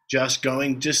dog just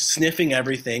sniffing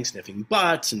everything, sniffing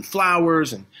butts and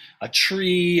flowers and a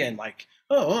tree, and like,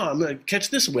 oh, I'm gonna catch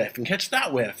this whiff and catch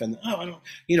that whiff, and I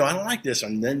don't like this,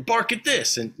 and then bark at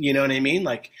this, and you know what I mean?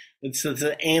 Like it's an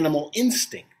animal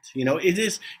instinct,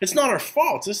 it's not our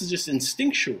fault. This is just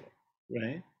instinctual,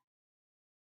 right?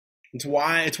 It's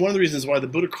one of the reasons why the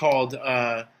Buddha called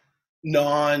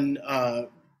non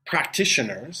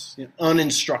practitioners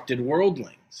uninstructed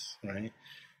worldlings, right?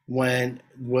 When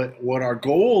what our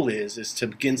goal is to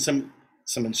begin some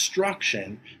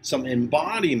instruction, some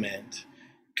embodiment,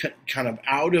 kind of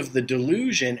out of the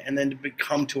delusion, and then to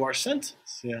come to our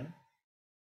senses. Is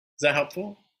that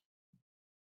helpful?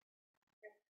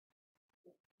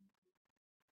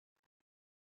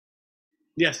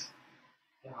 Yes.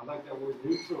 Yeah, I like that word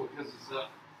neutral, because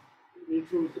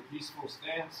neutral is a peaceful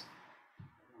stance.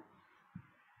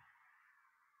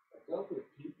 I dealt with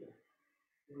people,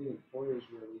 really employers,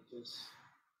 where they just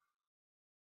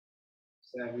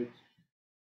savage,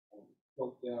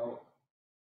 poked out,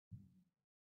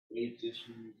 age issues,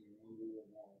 and anger,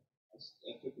 and all. I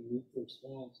took a neutral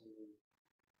stance, and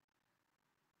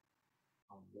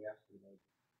they asked me, like,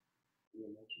 you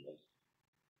mentioned this.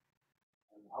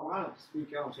 And I wanted to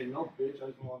speak out and say, no, bitch,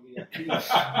 I just want to be at peace.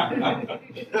 I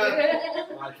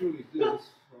truly do.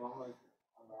 So I'm like,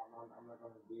 I'm not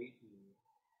going to date you.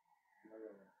 I'm not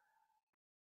going to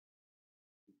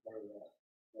be part of that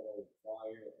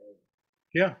fire of,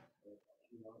 Yeah.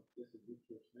 just a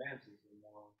neutral stance is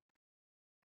more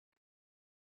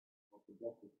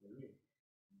productive for me.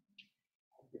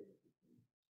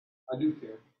 I do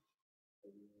care.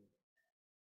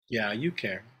 Yeah, you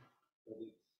care. But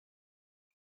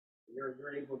you're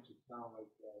able to kind of like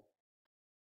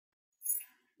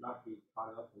not be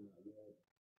caught up in that.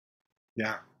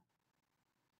 Yeah.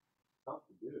 It's tough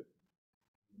to do.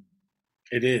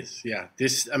 It is, yeah.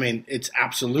 It's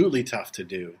absolutely tough to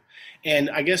do. And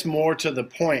I guess more to the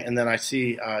point, and then I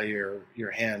see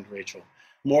your hand, Rachel.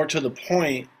 More to the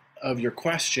point of your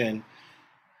question,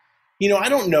 I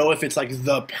don't know if it's like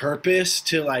the purpose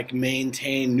to like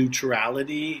maintain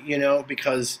neutrality,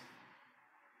 because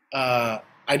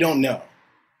I don't know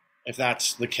if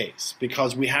that's the case,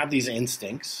 because we have these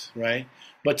instincts, right?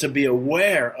 But to be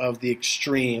aware of the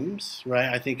extremes,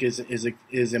 right, I think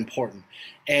is important.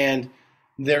 And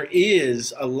there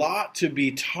is a lot to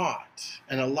be taught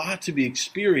and a lot to be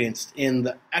experienced in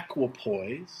the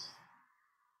equipoise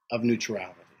of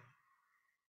neutrality.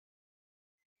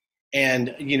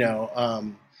 And,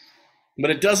 but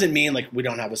it doesn't mean like we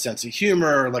don't have a sense of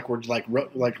humor, like we're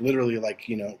like literally like,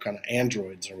 kind of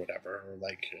androids or whatever, or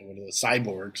like one of the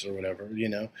cyborgs or whatever,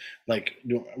 like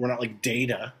we're not like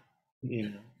Data,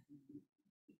 and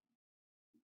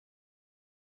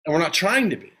we're not trying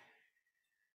to be,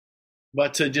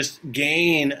 but to just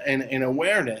gain an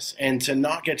awareness and to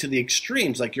not get to the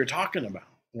extremes like you're talking about,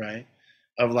 right?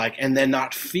 Of like, and then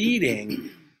not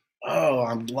feeding, oh,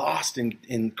 I'm lost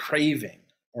in craving,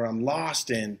 or I'm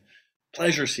lost in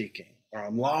pleasure seeking, or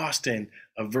I'm lost in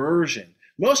aversion.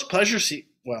 Most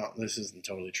well, this isn't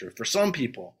totally true. For some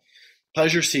people,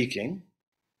 pleasure seeking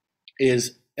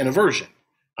is an aversion.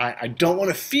 I don't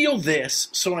want to feel this,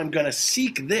 so I'm going to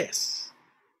seek this,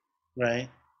 right?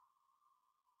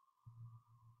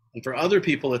 And for other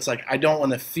people, it's like, I don't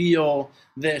want to feel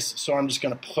this, so I'm just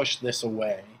going to push this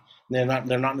away. They're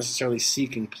not necessarily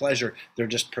seeking pleasure. They're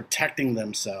just protecting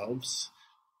themselves,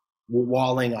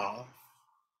 walling off,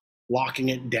 locking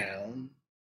it down,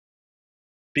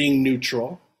 being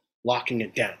neutral, locking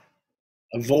it down,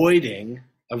 avoiding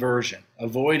aversion,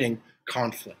 avoiding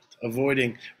conflict,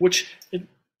 which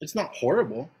it's not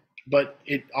horrible, but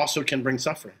it also can bring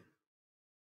suffering.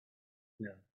 Yeah.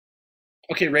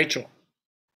 Okay, Rachel.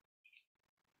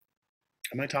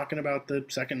 Am I talking about the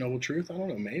second noble truth? I don't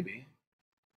know, maybe.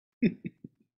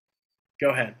 Go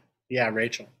ahead. Yeah,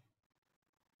 Rachel.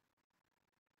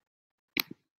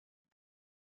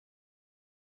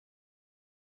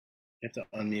 You have to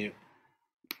unmute.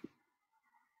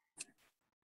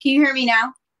 Can you hear me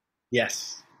now?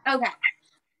 Yes. Okay.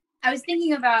 I was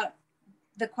thinking about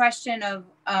the question of,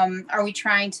 are we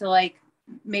trying to like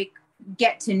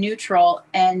get to neutral?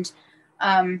 And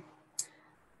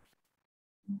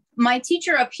my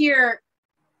teacher up here,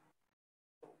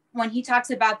 when he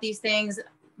talks about these things,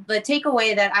 the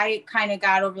takeaway that I kind of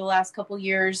got over the last couple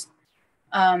years,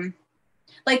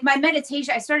 like my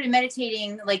meditation, I started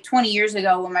meditating like 20 years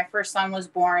ago when my first son was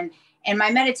born. And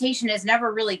my meditation has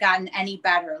never really gotten any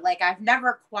better. Like I've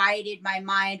never quieted my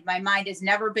mind. My mind has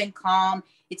never been calm.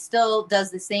 It still does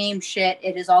the same shit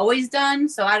it has always done.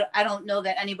 So I don't know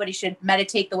that anybody should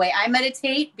meditate the way I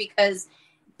meditate, because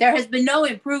there has been no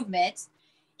improvement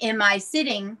in my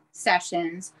sitting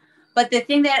sessions. But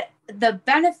the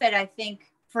benefit, I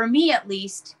think, for me at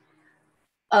least,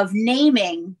 of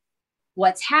naming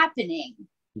what's happening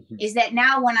is that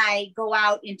now when I go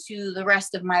out into the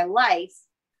rest of my life,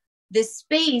 the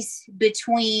space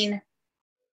between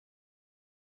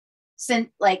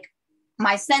like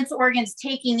my sense organs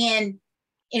taking in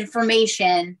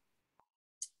information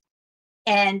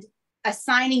and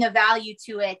assigning a value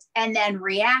to it and then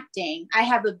reacting, I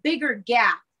have a bigger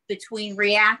gap between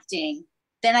reacting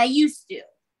than I used to.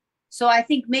 So I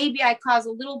think maybe I cause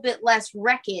a little bit less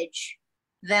wreckage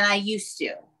than I used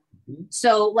to.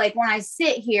 So like when I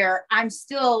sit here, I'm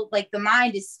still like, the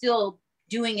mind is still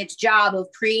doing its job of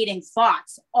creating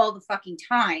thoughts all the fucking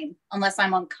time, unless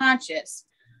I'm unconscious.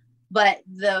 But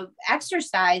the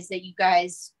exercise that you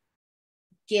guys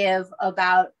give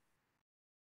about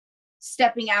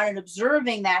stepping out and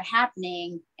observing that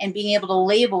happening and being able to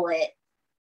label it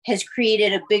has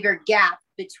created a bigger gap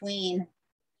between,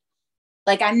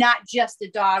 like, I'm not just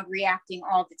a dog reacting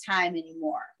all the time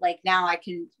anymore. Like now I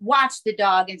can watch the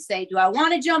dog and say, do I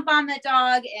want to jump on the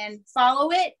dog and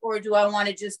follow it? Or do I want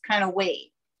to just kind of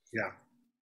wait? Yeah.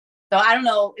 So I don't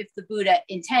know if the Buddha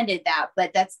intended that,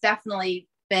 but that's definitely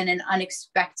been an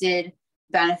unexpected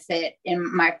benefit in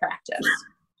my practice.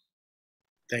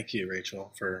 Thank you,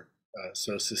 Rachel, for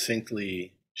so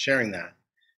succinctly sharing that.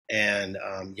 And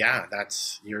yeah,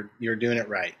 you're doing it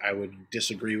right. I would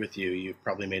disagree with you. You've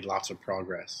probably made lots of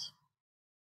progress.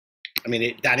 I mean,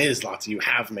 you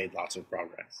have made lots of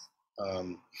progress.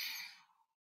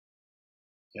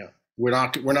 Yeah,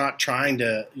 we're not trying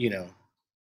to,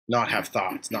 not have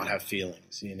thoughts, not have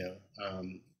feelings.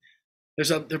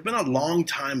 There's been a long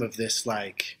time of this,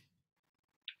 like,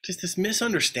 just this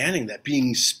misunderstanding that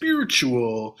being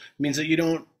spiritual means that you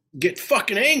don't get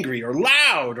fucking angry or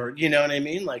loud, or you know what I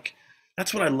mean? Like,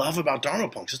 that's what I love about Dharma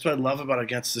Punks. That's what I love about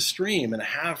Against the Stream, and I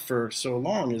have for so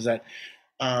long, is that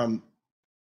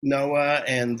Noah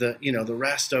and the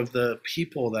rest of the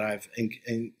people that I've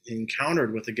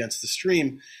encountered with Against the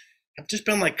Stream have just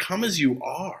been like, come as you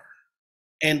are,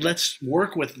 and let's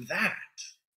work with that,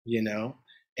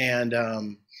 and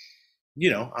I'm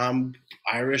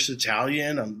Irish,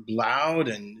 Italian, I'm loud,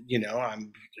 and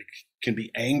I'm can be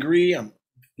angry. I'm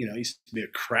used to be a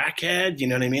crackhead, you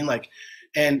know what I mean? Like,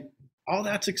 and all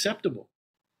that's acceptable.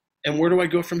 And where do I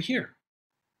go from here?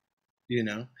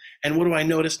 And what do I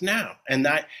notice now? And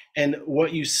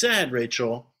what you said,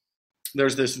 Rachel,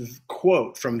 there's this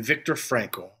quote from Viktor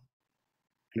Frankl.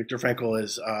 Viktor Frankl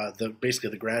is basically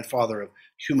the grandfather of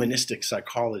humanistic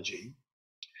psychology.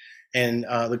 And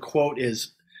the quote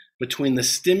is, between the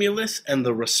stimulus and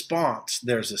the response,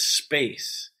 there's a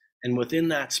space. And within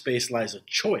that space lies a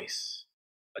choice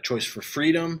for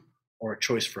freedom or a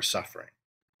choice for suffering.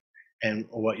 And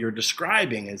what you're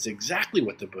describing is exactly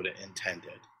what the Buddha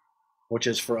intended, which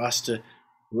is for us to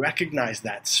recognize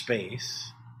that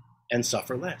space and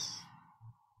suffer less.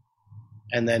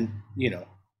 And then,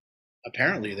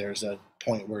 apparently there's a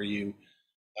point where you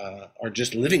are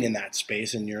just living in that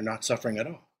space and you're not suffering at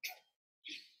all.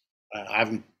 I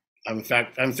haven't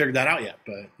figured that out yet,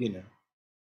 but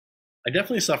I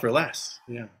definitely suffer less.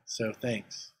 Yeah. So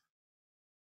thanks.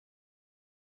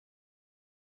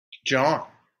 John.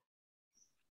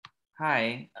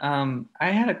 Hi.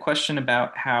 I had a question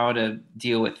about how to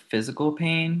deal with physical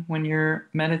pain when you're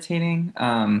meditating.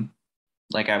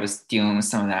 Like I was dealing with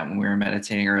some of that when we were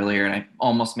meditating earlier, and I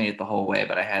almost made it the whole way,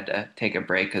 but I had to take a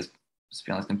break because I was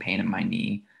feeling some pain in my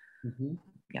knee. Mm-hmm.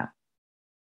 Yeah.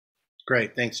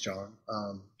 Great. Thanks, John.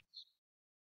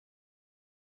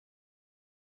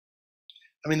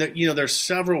 I mean, there's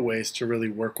several ways to really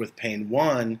work with pain.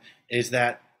 One is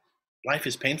that life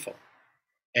is painful.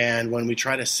 And when we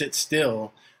try to sit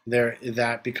still,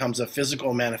 that becomes a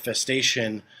physical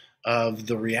manifestation of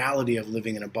the reality of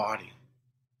living in a body,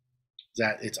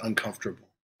 that it's uncomfortable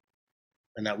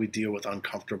and that we deal with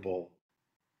uncomfortable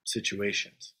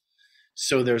situations.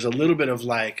 So there's a little bit of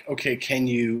like, okay, can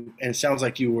you, and it sounds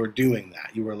like you were doing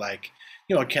that. You were like,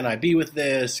 can I be with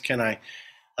this? Can I,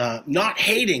 not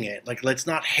hating it, like let's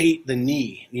not hate the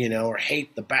knee, or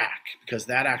hate the back, because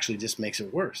that actually just makes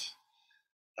it worse.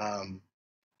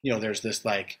 There's this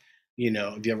like,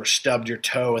 have you ever stubbed your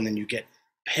toe and then you get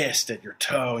pissed at your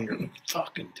toe and you're like,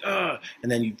 fucking,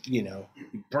 and then you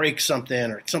break something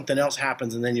or something else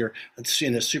happens and then you're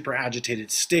in a super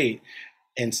agitated state,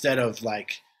 instead of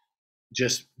like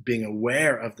just being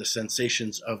aware of the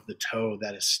sensations of the toe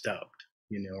that is stubbed,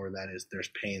 or there's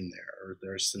pain there or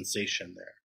there's sensation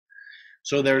there.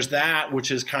 So there's that,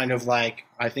 which is kind of like,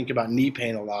 I think about knee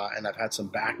pain a lot, and I've had some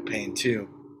back pain too,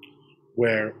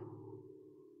 where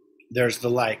there's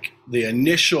the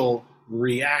initial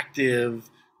reactive,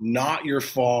 not your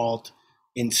fault,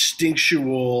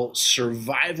 instinctual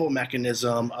survival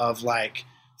mechanism of like,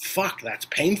 fuck, that's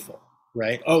painful,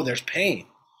 right? Oh, there's pain.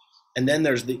 And then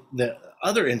there's the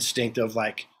other instinct of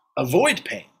like, avoid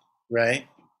pain, right?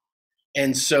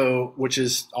 And so, which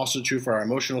is also true for our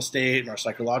emotional state and our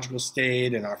psychological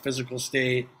state and our physical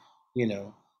state,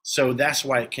 So that's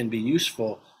why it can be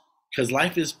useful, because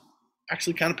life is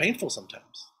actually kind of painful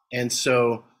sometimes. And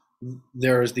so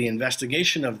there's the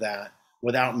investigation of that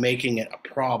without making it a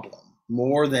problem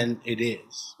more than it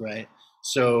is, right?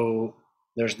 So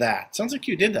there's that. Sounds like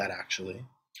you did that, actually.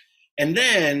 And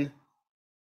then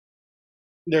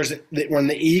there's when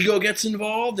the ego gets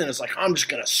involved and it's like, I'm just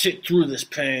going to sit through this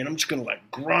pain. I'm just going to like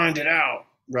grind it out,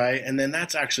 right? And then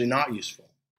that's actually not useful.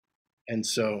 And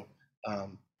so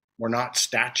we're not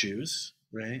statues,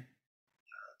 right?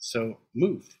 So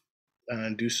move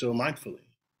and do so mindfully.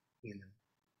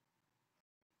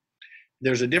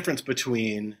 There's a difference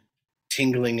between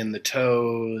tingling in the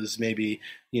toes, maybe,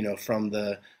 from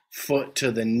the foot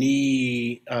to the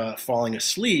knee, falling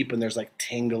asleep, and there's like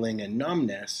tingling and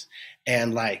numbness,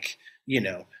 and like,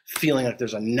 feeling like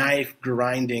there's a knife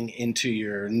grinding into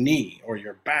your knee or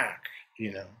your back,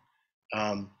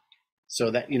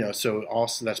 so that, so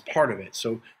also that's part of it.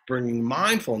 So bringing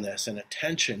mindfulness and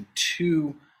attention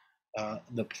to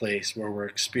the place where we're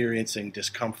experiencing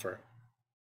discomfort.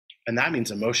 And that means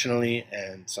emotionally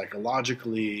and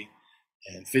psychologically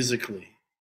and physically.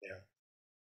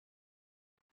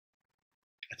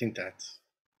 I think that's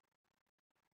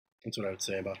what I would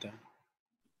say about that.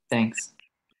 Thanks.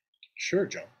 Sure,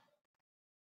 Joe.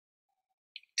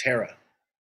 Tara.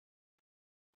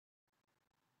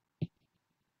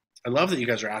 I love that you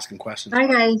guys are asking questions. Hi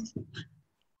guys.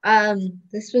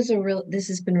 This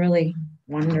has been really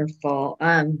wonderful.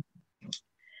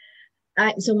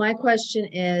 So my question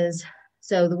is,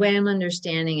 so the way I'm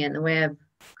understanding it and the way I've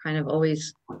kind of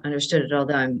always understood it,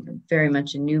 although I'm very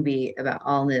much a newbie about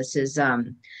all this, is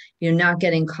not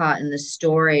getting caught in the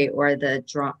story or the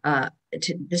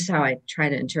this is how I try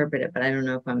to interpret it, but I don't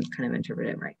know if I'm kind of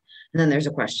interpreting it right. And then there's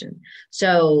a question.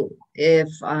 So if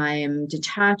I'm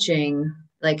detaching,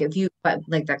 like if you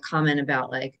like that comment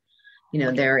about like,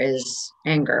 there is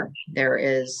anger, there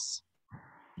is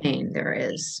pain, there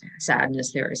is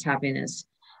sadness, there is happiness,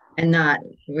 and not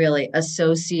really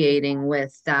associating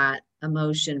with that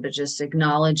emotion, but just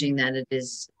acknowledging that it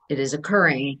is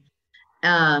occurring.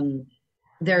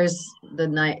 There's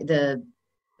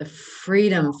the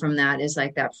freedom from that is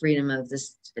like that freedom of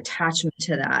this attachment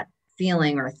to that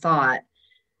feeling or thought,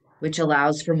 which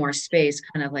allows for more space,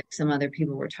 kind of like some other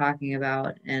people were talking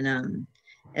about, and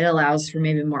it allows for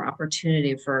maybe more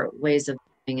opportunity for ways of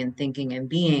doing and thinking and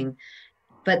being.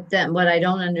 But then what I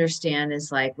don't understand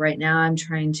is like right now I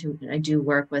do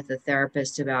work with a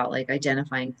therapist about like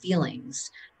identifying feelings,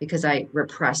 because I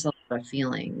repress a lot of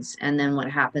feelings. And then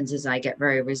what happens is I get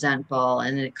very resentful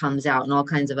and it comes out in all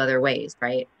kinds of other ways,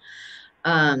 right?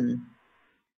 And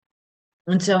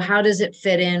so how does it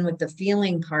fit in with the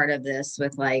feeling part of this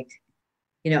with like,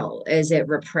 is it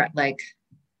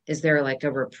is there like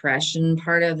a repression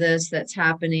part of this that's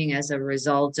happening as a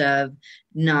result of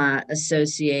not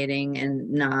associating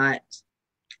and not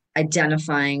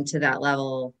identifying to that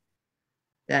level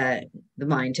that the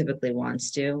mind typically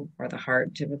wants to, or the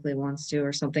heart typically wants to,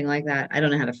 or something like that? I don't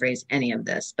know how to phrase any of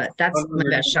this, but that's my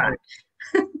best shot.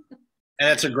 And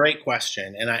that's a great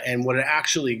question. And what it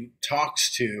actually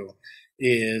talks to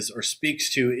or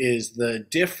speaks to is the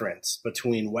difference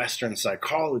between Western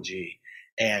psychology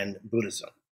and Buddhism.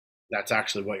 That's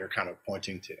actually what you're kind of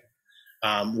pointing to.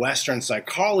 Western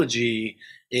psychology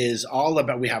is all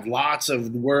about, we have lots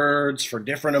of words for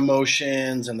different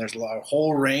emotions, and there's a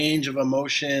whole range of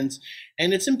emotions.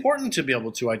 And it's important to be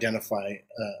able to identify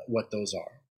what those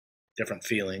are, different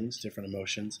feelings, different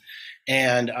emotions.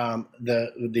 And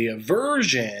the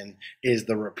aversion is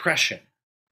the repression.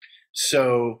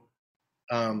 So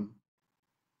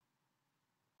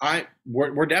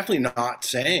we're definitely not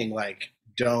saying like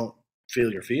don't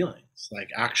feel your feelings, like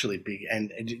actually be,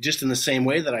 and just in the same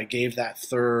way that I gave that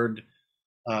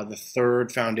the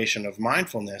third foundation of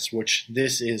mindfulness, which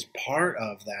this is part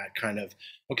of that kind of,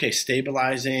 okay,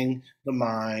 stabilizing the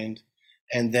mind.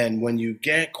 And then when you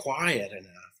get quiet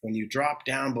enough, when you drop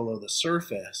down below the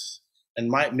surface and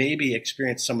might maybe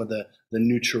experience some of the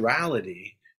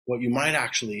neutrality, what you might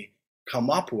actually come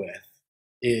up with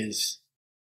is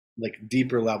like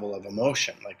deeper level of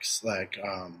emotion, like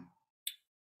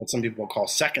what some people call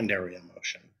secondary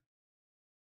emotion,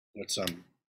 what some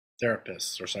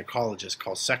therapists or psychologists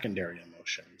call secondary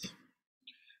emotions,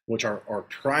 which are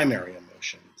primary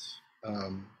emotions.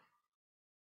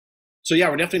 So yeah,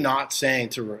 we're definitely not saying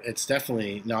it's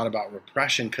definitely not about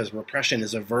repression, because repression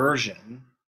is aversion,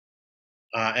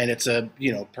 and it's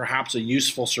perhaps a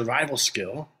useful survival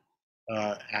skill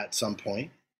at some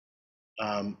point,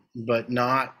 but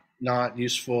not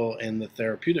useful in the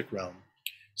therapeutic realm.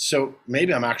 So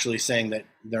maybe I'm actually saying that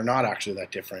they're not actually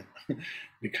that different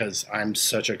because I'm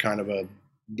such a kind of a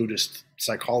Buddhist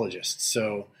psychologist.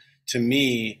 So to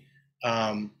me,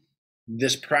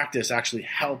 this practice actually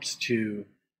helps to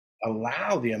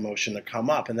allow the emotion to come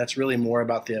up. And that's really more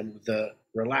about the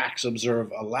relax,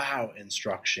 observe, allow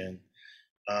instruction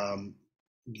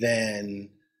than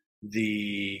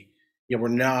the, we're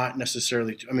not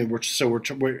necessarily, I mean,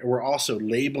 we're also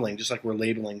labeling, just like we're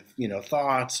labeling,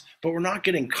 thoughts, but we're not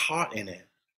getting caught in it.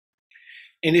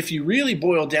 And if you really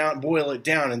boil it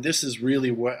down, and this is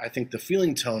really what I think the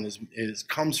feeling tone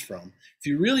comes from. If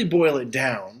you really boil it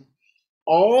down,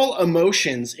 all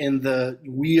emotions in the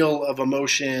wheel of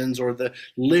emotions or the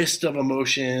list of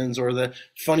emotions or the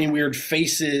funny, weird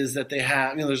faces that they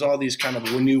have, there's all these kind of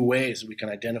new ways that we can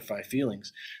identify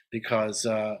feelings because,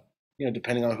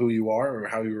 depending on who you are or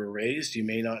how you were raised, you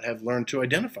may not have learned to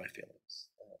identify feelings.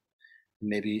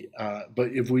 Maybe, but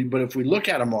if we look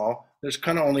at them all, there's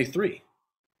kind of only three.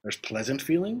 There's pleasant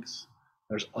feelings,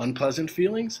 there's unpleasant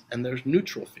feelings, and there's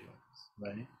neutral feelings,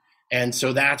 right? And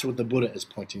so that's what the Buddha is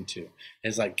pointing to,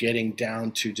 is like getting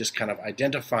down to just kind of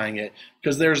identifying it,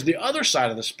 because there's the other side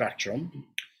of the spectrum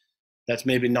that's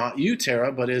maybe not you,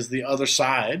 Tara, but is the other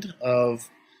side of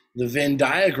the Venn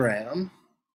diagram,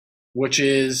 which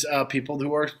is people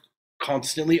who are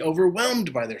constantly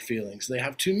overwhelmed by their feelings. They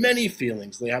have too many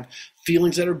feelings. They have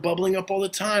feelings that are bubbling up all the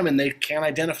time, and they can't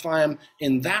identify them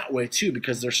in that way too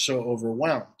because they're so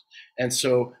overwhelmed. And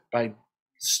so by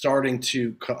starting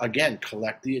to, again,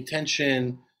 collect the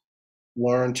attention,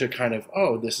 learn to kind of,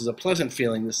 this is a pleasant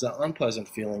feeling, this is an unpleasant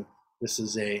feeling, this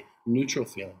is a neutral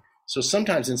feeling. So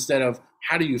sometimes instead of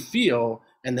how do you feel,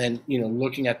 and then,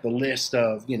 looking at the list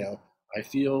of, I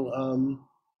feel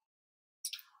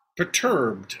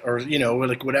perturbed, or,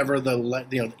 like whatever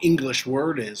the English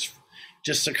word is,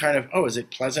 just to kind of, is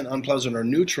it pleasant, unpleasant, or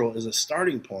neutral is a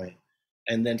starting point.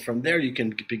 And then from there, you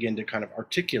can begin to kind of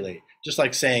articulate, just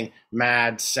like saying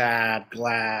mad, sad,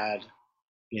 glad,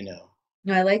 No,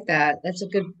 I like that.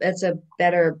 That's a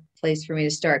better place for me to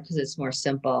start because it's more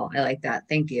simple. I like that.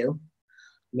 Thank you.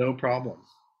 No problem.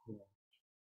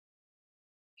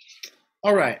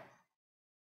 All right.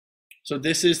 So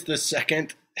this is the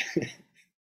second,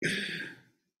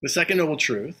 the second noble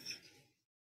truth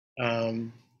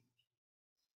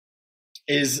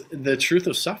is the truth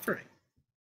of suffering.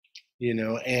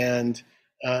 And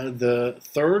the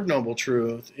third noble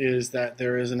truth is that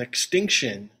there is an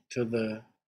extinction to the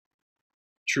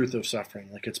truth of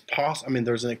suffering. Like it's possible. I mean,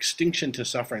 there's an extinction to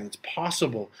suffering. It's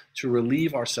possible to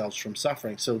relieve ourselves from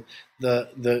suffering. So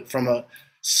from a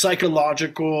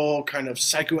psychological kind of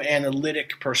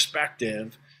psychoanalytic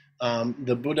perspective,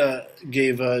 the Buddha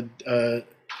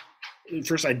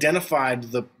first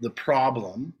identified the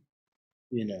problem,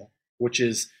 which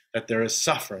is that there is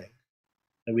suffering,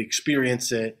 that we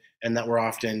experience it, and that we're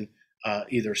often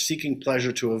either seeking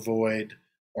pleasure to avoid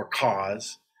or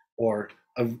cause, or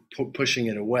pushing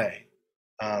it away.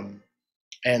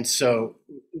 And so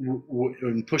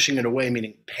pushing it away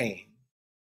meaning pain.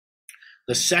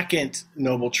 The second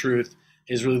noble truth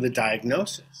is really the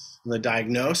diagnosis. And the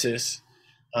diagnosis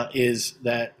is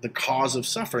that the cause of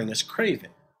suffering is craving.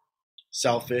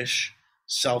 Selfish,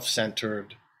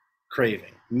 self-centered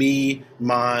craving. Me,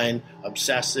 mine,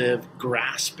 obsessive,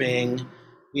 grasping.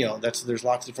 There's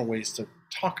lots of different ways to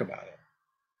talk about it.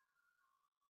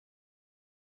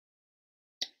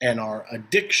 And our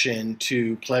addiction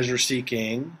to pleasure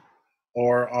seeking,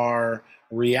 or our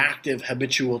reactive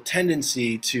habitual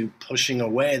tendency to pushing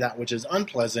away that which is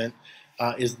unpleasant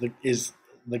is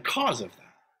the cause of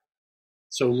that.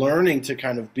 So learning to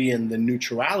kind of be in the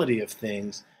neutrality of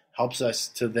things helps us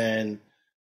to then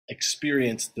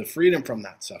experience the freedom from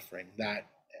that suffering, that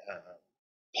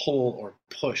pull or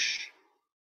push.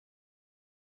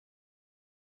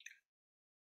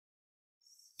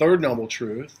 Third noble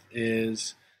truth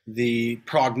is the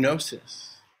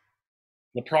prognosis.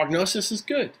 The prognosis is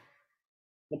good.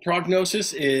 The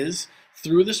prognosis is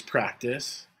through this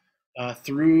practice,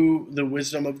 through the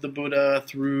wisdom of the Buddha,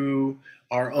 through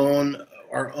our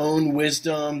own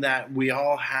wisdom that we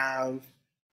all have,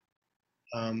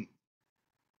 and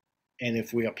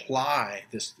if we apply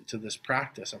this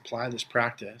practice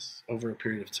over a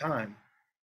period of time,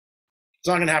 it's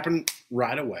not going to happen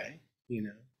right away.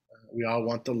 We all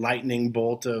want the lightning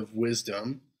bolt of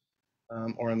wisdom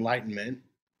or enlightenment.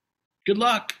 Good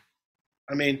luck.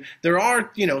 I mean,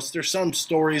 there's some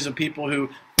stories of people who,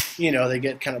 they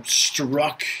get kind of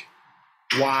struck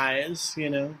wise,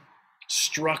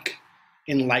 struck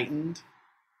enlightened.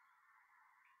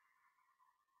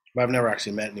 But I've never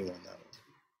actually met anyone that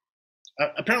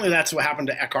way. Apparently that's what happened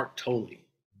to Eckhart Tolle.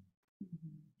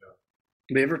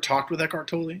 Have you ever talked with Eckhart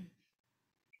Tolle?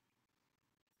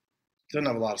 Doesn't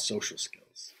have a lot of social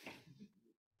skills.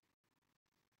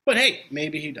 But hey,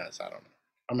 maybe he does. I don't know.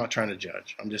 I'm not trying to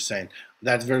judge. I'm just saying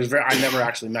that's very. I never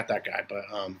actually met that guy,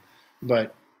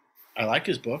 but I like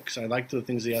his books. I like the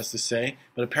things he has to say.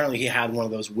 But apparently, he had one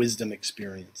of those wisdom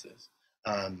experiences.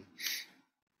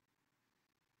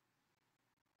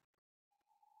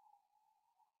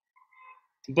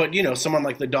 But someone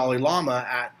like the Dalai Lama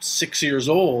at 6 years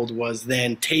old was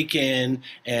then taken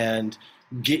and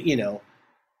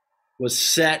was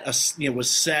set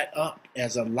up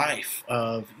as a life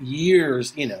of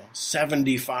years,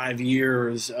 75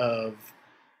 years of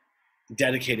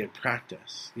dedicated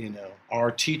practice.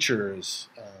 Our teachers,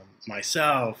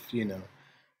 myself,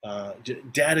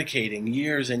 dedicating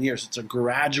years and years. It's a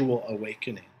gradual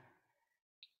awakening.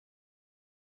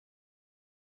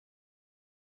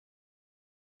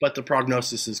 But the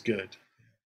prognosis is good.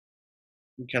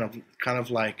 Kind of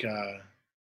like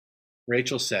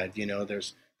Rachel said,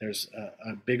 there's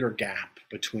a bigger gap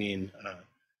between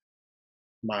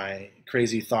my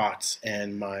crazy thoughts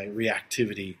and my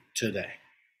reactivity today.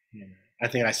 I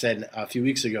think I said a few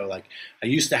weeks ago, like I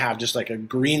used to have just like a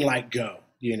green light go,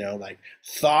 like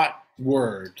thought,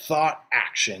 word, thought,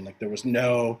 action. Like there was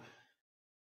no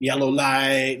yellow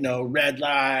light, no red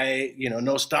light,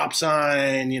 no stop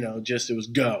sign, just it was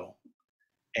go.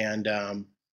 And,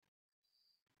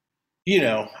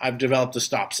 I've developed a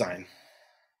stop sign.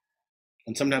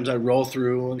 And sometimes I roll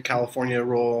through the California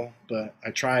roll, but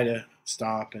I try to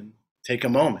stop and take a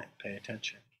moment, pay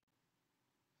attention.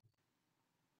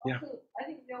 Yeah. Also, I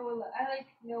think I like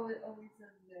Noah always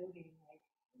says noting, like,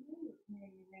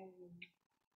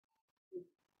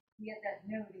 you get that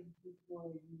noting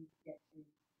before you get to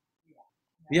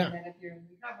react. Yeah. And then if you're in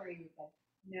recovery, it's like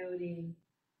noting,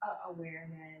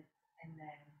 awareness, and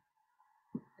then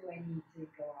do I need to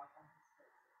go off on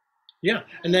this? Yeah,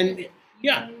 and then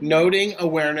noting,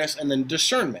 awareness, and then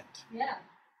discernment. Yeah.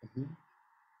 Mm-hmm.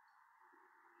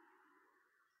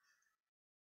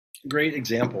 Great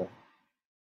example.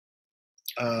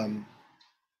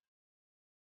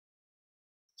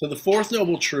 So the fourth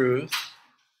noble truth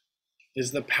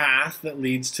is the path that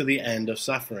leads to the end of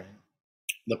suffering,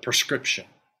 the prescription.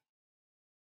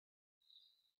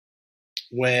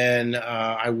 When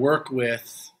I work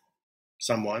with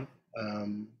someone,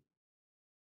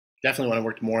 definitely when I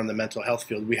worked more in the mental health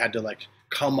field, we had to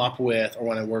come up with, or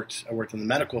when I worked in the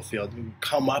medical field, we would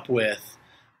come up with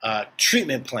a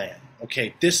treatment plan.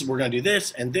 Okay, we're going to do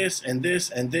this and this and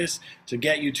this and this to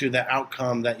get you to the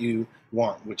outcome that you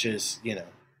want, which is,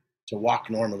 to walk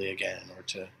normally again, or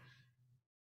to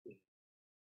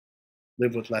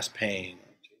live with less pain,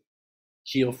 or to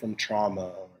heal from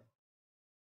trauma.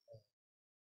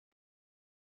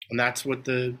 And that's what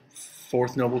the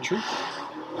fourth noble truth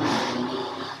is.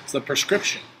 It's the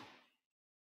prescription.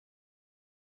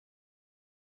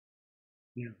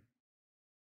 Yeah.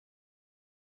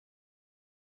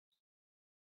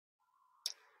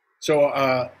 So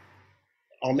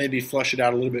I'll maybe flush it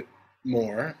out a little bit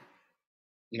more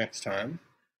next time.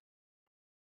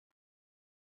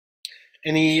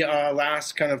 Any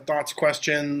last kind of thoughts,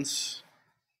 questions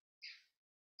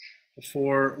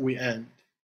before we end?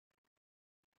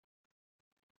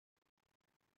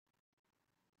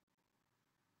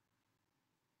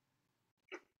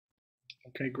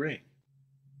 Okay, great.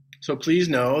 So please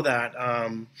know that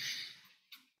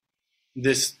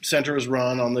this center is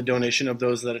run on the donation of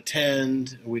those that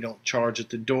attend. We don't charge at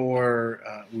the door.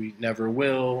 We never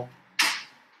will, at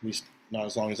least not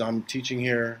as long as I'm teaching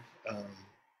here,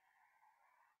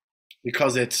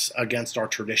 because it's against our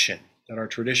tradition. That our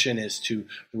tradition is to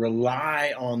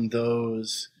rely on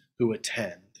those who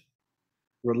attend.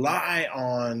 rely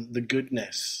on the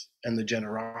goodness and the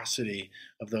generosity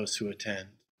of those who attend.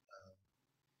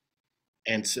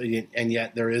 And so, and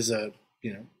yet there is a,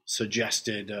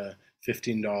 suggested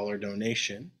 $15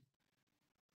 donation,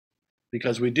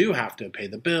 because we do have to pay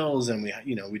the bills, and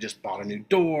we just bought a new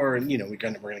door, and we're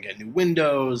gonna get new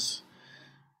windows,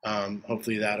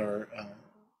 hopefully that are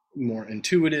more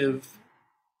intuitive,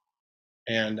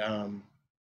 and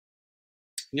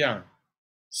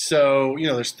so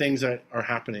there's things that are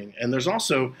happening, and there's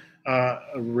also a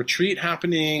retreat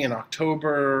happening in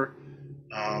October,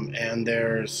 and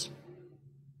there's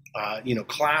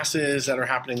classes that are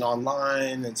happening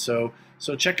online, and so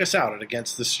check us out at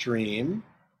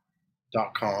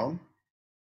againstthestream.com.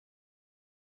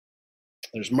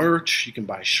 There's merch. You can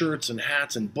buy shirts and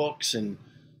hats and books and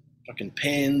fucking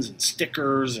pins and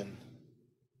stickers and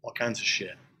all kinds of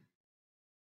shit,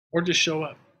 or just show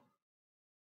up.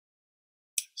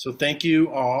 So thank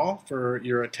you all for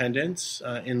your attendance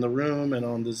in the room and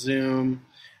on the Zoom.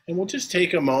 And we'll just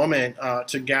take a moment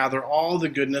to gather all the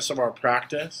goodness of our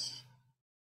practice.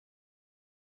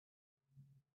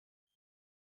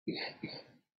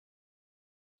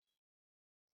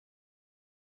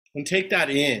 And take that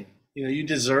in. You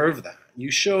deserve that. You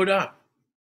showed up.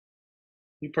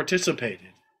 You participated.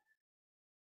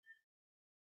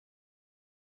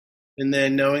 And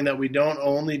then knowing that we don't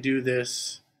only do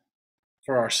this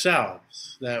for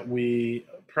ourselves, that we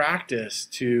practice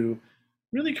to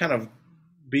really kind of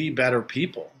be better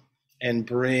people and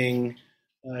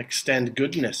extend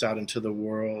goodness out into the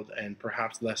world, and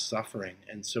perhaps less suffering.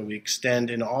 And so we extend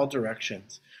in all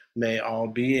directions. May all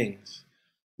beings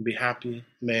be happy.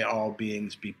 May all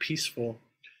beings be peaceful.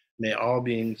 May all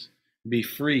beings be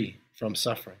free from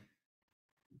suffering.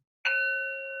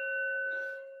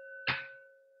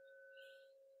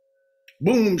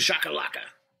 Boom shakalaka.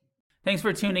 Thanks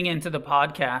for tuning in to the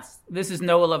podcast. This is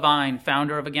Noah Levine,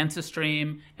 founder of Against the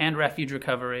Stream and Refuge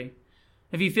Recovery.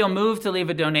 If you feel moved to leave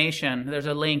a donation, there's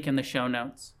a link in the show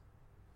notes.